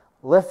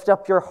 Lift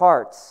up your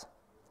hearts.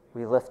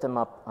 We lift them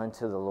up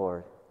unto the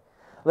Lord.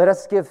 Let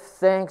us give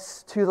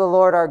thanks to the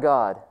Lord our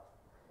God.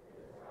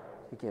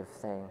 We give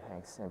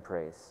thanks and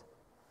praise.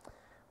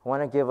 I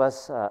want to give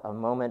us a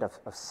moment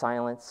of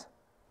silence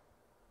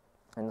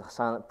and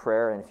silent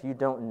prayer. And if you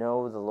don't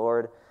know the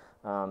Lord,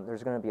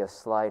 there's going to be a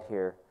slide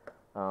here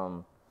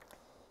that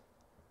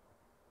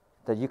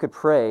you could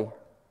pray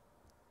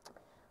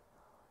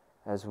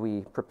as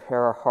we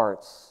prepare our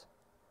hearts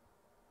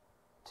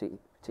to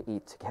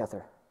eat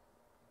together.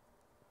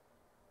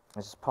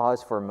 Let's just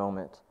pause for a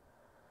moment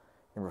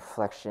in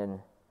reflection,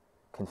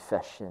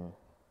 confession,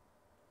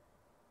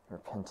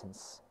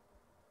 repentance.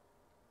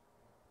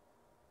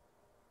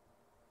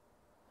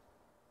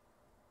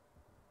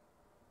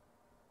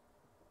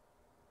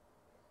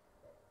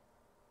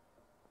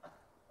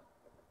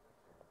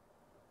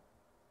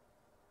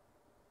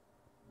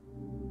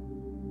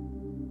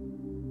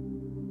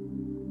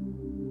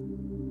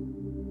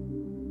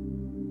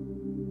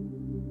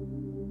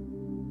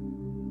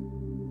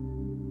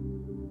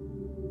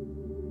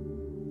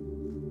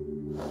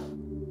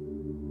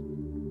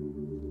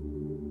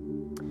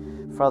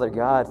 Father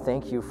God,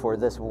 thank you for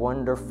this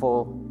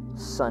wonderful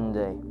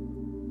Sunday.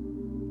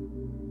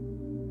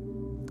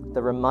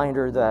 The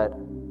reminder that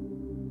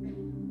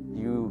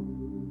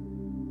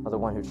you are the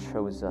one who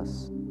chose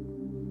us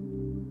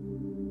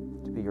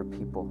to be your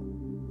people.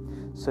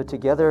 So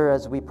together,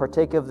 as we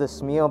partake of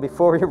this meal,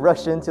 before we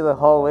rush into the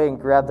hallway and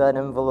grab that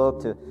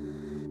envelope to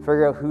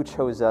figure out who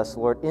chose us,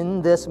 Lord,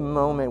 in this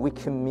moment we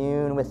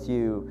commune with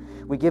you.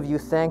 We give you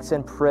thanks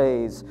and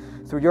praise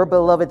through your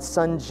beloved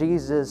Son,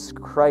 Jesus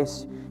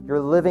Christ, your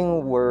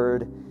living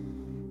Word,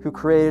 who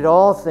created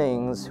all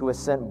things, who was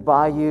sent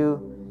by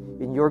you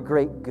in your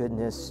great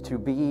goodness to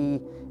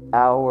be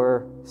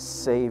our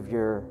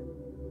Savior.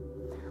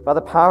 By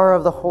the power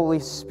of the Holy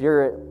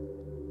Spirit,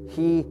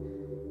 he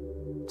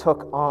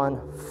took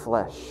on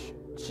flesh,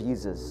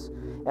 Jesus,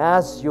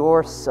 as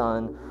your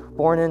Son,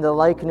 born in the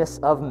likeness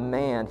of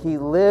man. He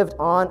lived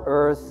on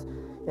earth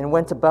and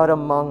went about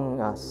among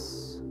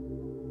us.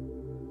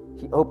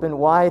 He opened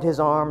wide his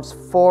arms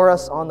for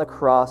us on the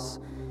cross,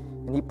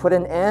 and he put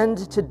an end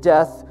to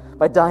death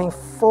by dying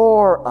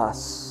for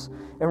us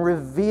and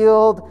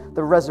revealed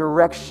the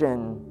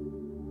resurrection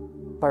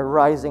by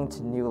rising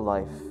to new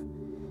life.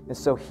 And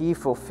so he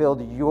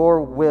fulfilled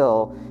your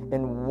will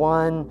and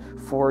won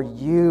for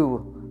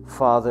you,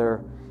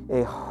 Father,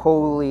 a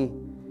holy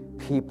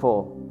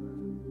people,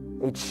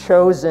 a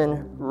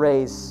chosen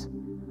race,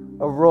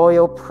 a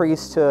royal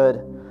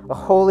priesthood, a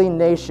holy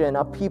nation,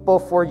 a people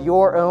for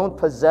your own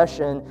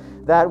possession,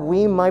 that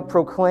we might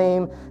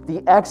proclaim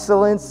the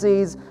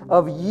excellencies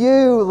of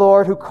you,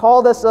 Lord, who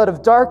called us out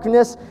of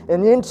darkness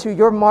and into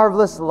your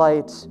marvelous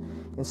light.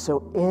 And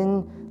so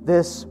in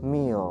this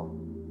meal,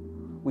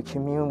 we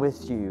commune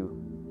with you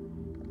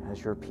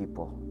as your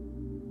people.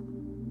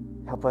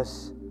 Help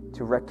us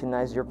to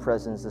recognize your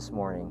presence this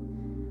morning.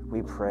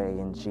 We pray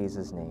in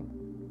Jesus' name.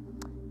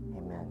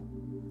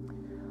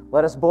 Amen.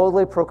 Let us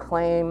boldly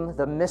proclaim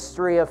the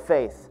mystery of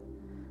faith.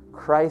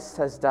 Christ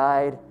has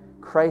died.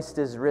 Christ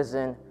is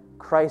risen.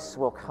 Christ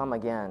will come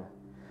again.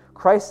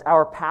 Christ,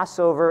 our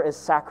Passover, is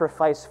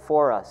sacrificed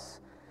for us.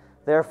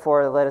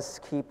 Therefore, let us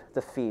keep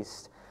the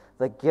feast,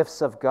 the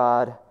gifts of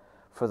God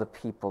for the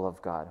people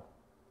of God.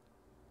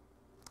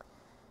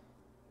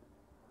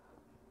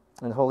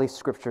 In the Holy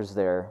Scriptures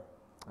there,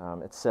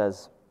 it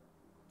says,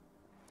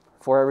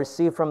 "For I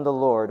received from the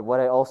Lord what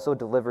I also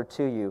delivered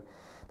to you,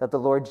 that the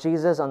Lord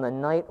Jesus, on the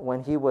night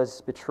when he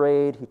was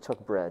betrayed, he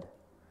took bread."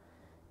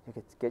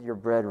 You get your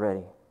bread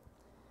ready.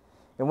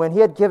 "And when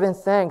he had given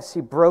thanks, he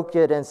broke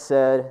it and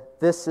said,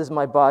 'This is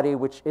my body,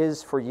 which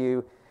is for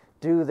you.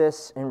 Do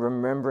this in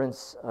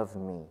remembrance of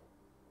me.'"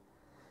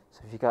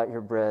 So if you got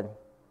your bread,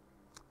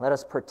 let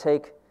us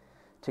partake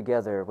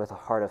together with a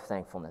heart of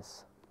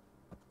thankfulness.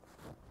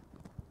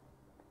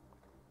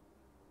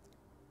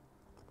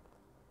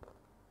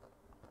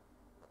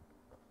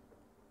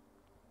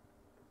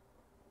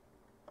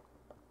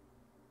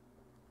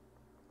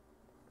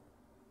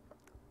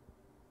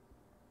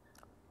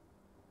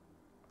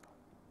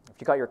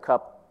 If you got your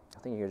cup, I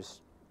think you can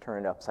just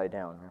turn it upside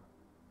down. Right?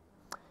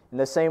 In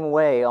the same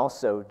way,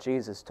 also,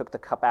 Jesus took the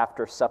cup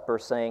after supper,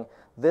 saying,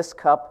 "This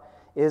cup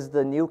is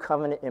the new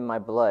covenant in my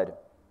blood.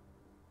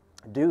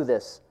 Do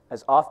this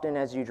as often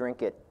as you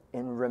drink it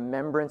in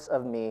remembrance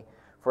of me.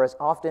 For as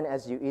often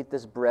as you eat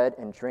this bread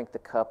and drink the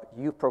cup,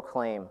 we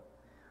proclaim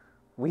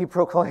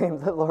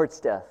the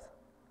Lord's death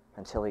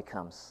until he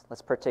comes."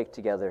 Let's partake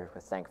together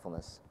with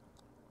thankfulness.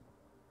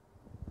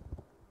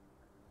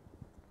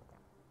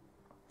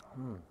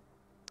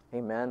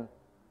 Amen.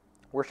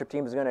 Worship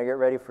team is going to get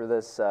ready for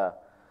this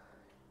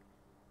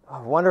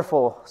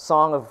wonderful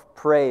song of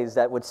praise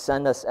that would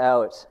send us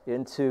out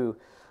into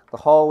the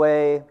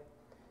hallway,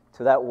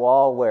 to that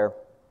wall where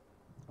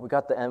we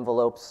got the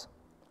envelopes.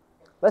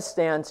 Let's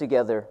stand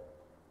together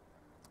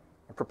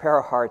and prepare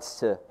our hearts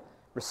to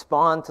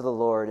respond to the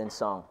Lord in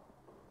song.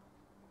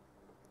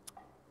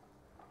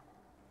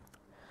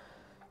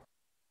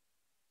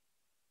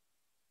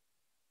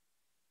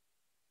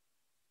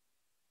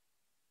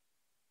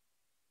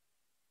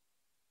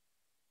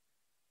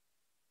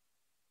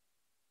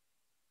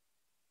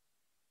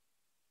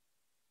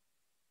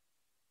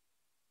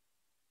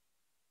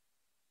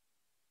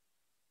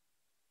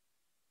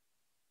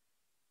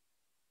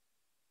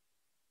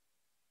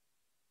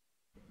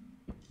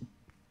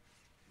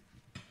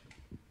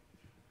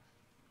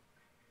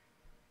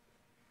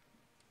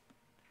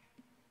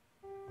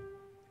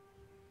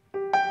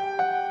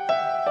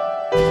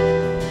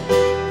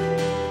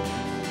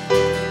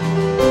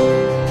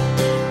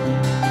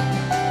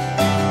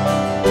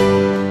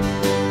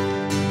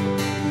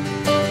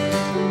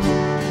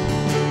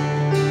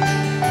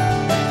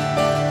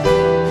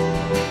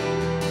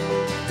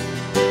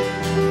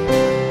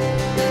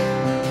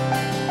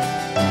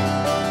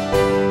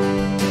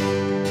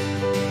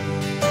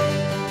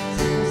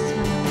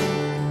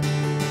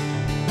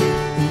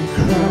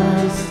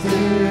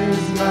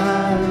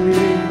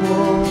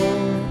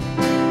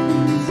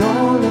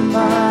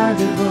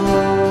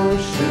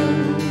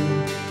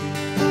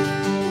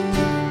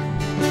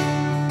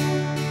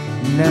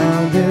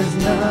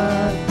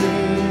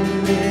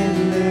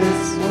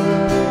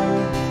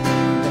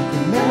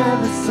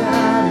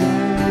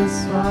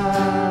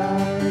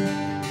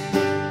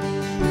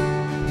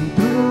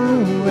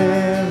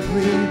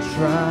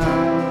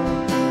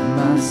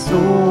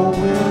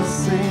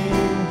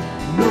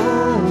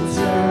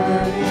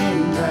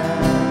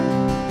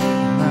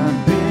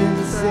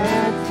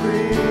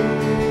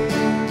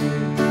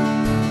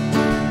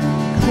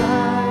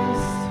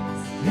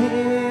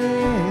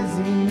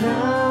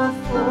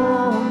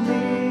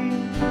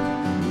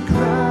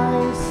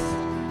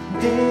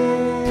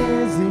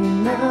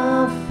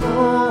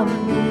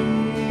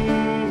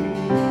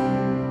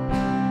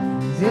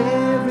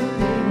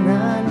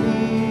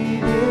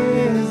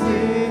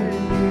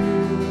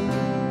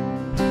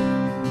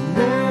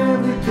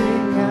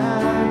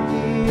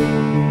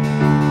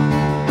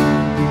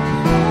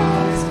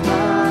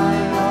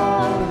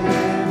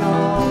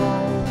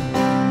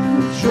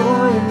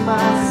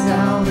 my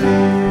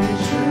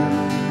salvation.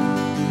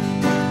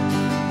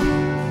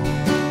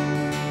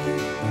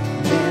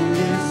 And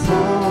this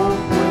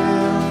hope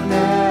will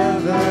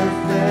never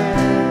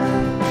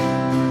fail.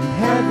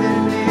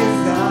 Heaven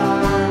is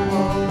our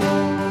home.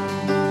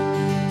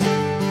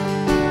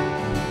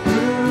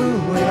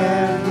 Through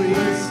every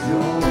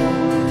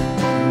storm,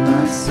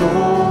 my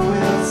soul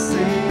will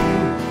sing.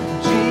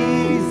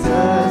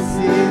 Jesus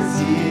is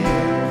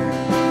here.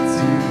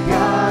 To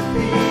God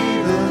be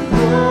the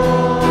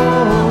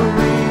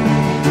glory.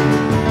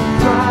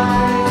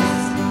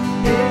 Christ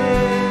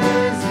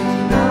is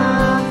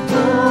enough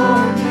for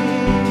me.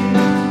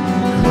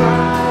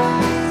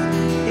 Christ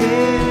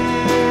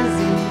is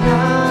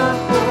enough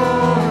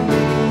for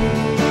me.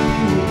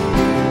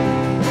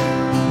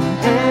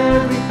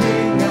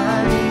 Everything I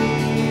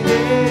need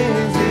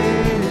is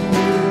in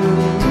you.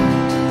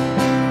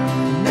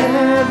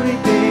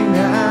 Everything I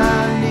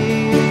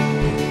need.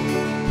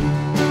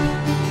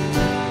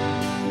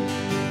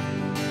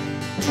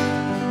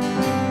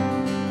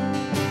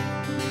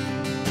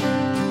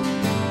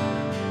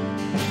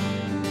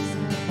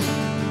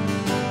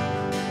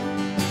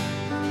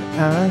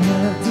 I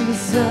have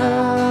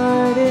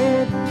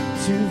decided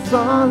to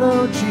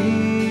follow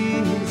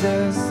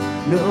Jesus.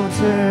 No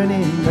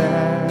turning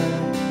back.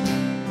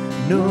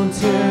 No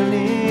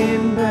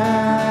turning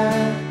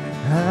back.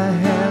 I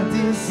have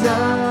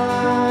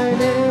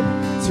decided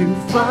to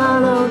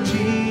follow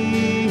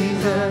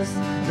Jesus.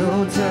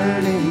 No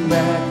turning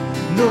back.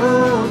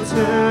 No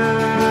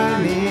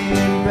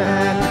turning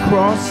back.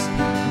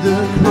 The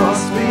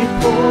cross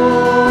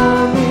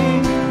before me,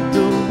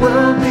 the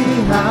world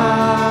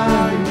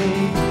behind me.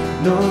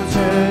 No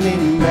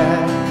turning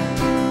back.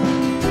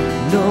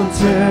 No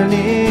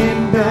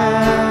turning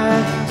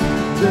back.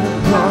 The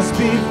cross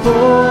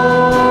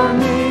before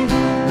me,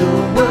 the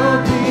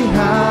world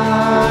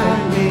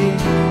behind me.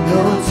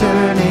 No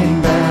turning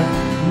back.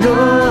 No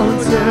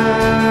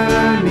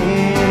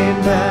turning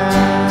back.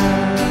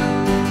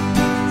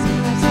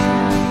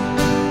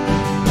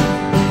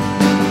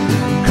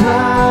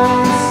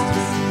 Christ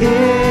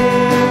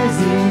is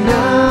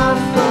enough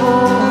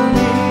for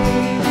me.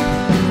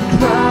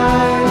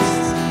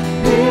 Christ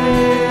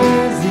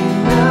is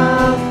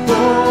enough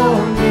for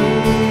me.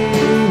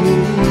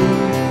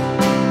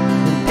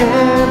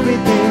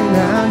 Everything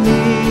I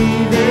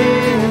need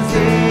is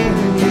in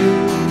you.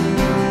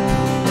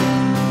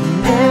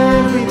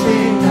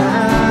 Everything I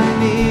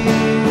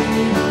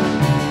need.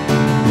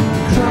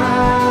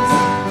 Christ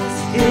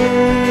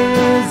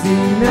is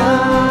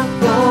enough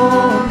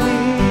for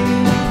me.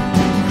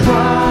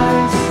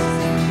 Christ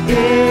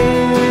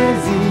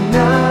is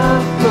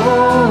enough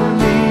for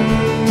me.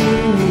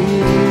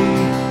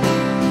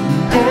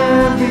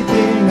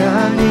 Everything I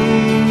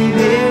need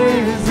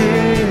is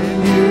in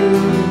you.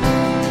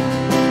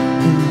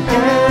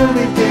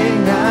 Everything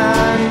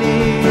I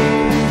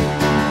need.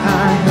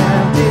 I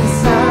have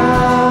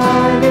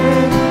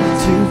decided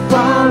to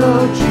follow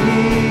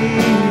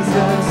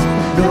Jesus.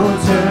 No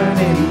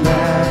turning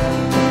back.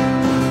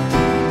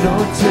 No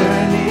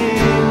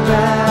turning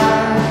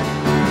back.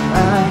 I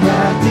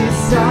have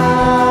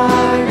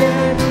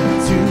decided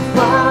to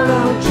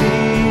follow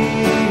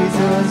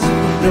Jesus.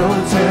 No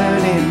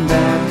turning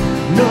back.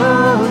 No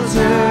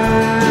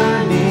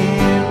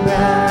turning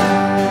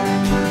back.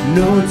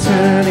 No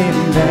turning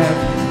back.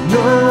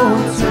 No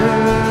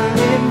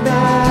turning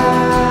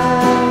back.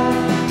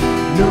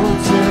 No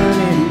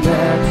turning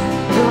back.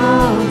 No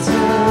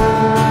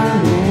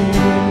turning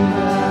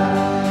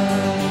back.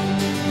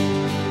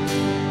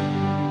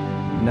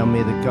 Now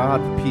may the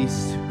God of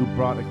peace, who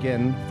brought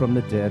again from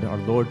the dead our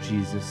Lord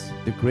Jesus,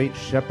 the great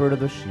shepherd of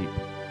the sheep,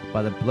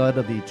 by the blood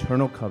of the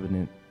eternal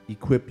covenant,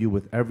 equip you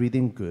with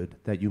everything good,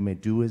 that you may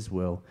do his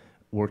will,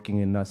 working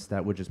in us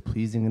that which is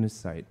pleasing in his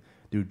sight,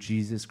 through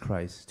Jesus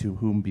Christ, to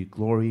whom be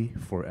glory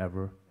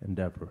forever and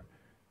ever.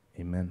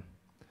 Amen.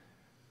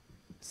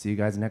 See you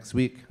guys next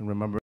week. And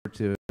remember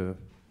to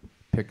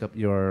pick up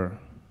your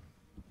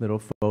little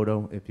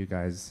photo if you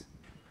guys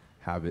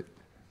have it.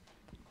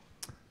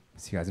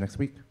 See you guys next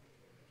week.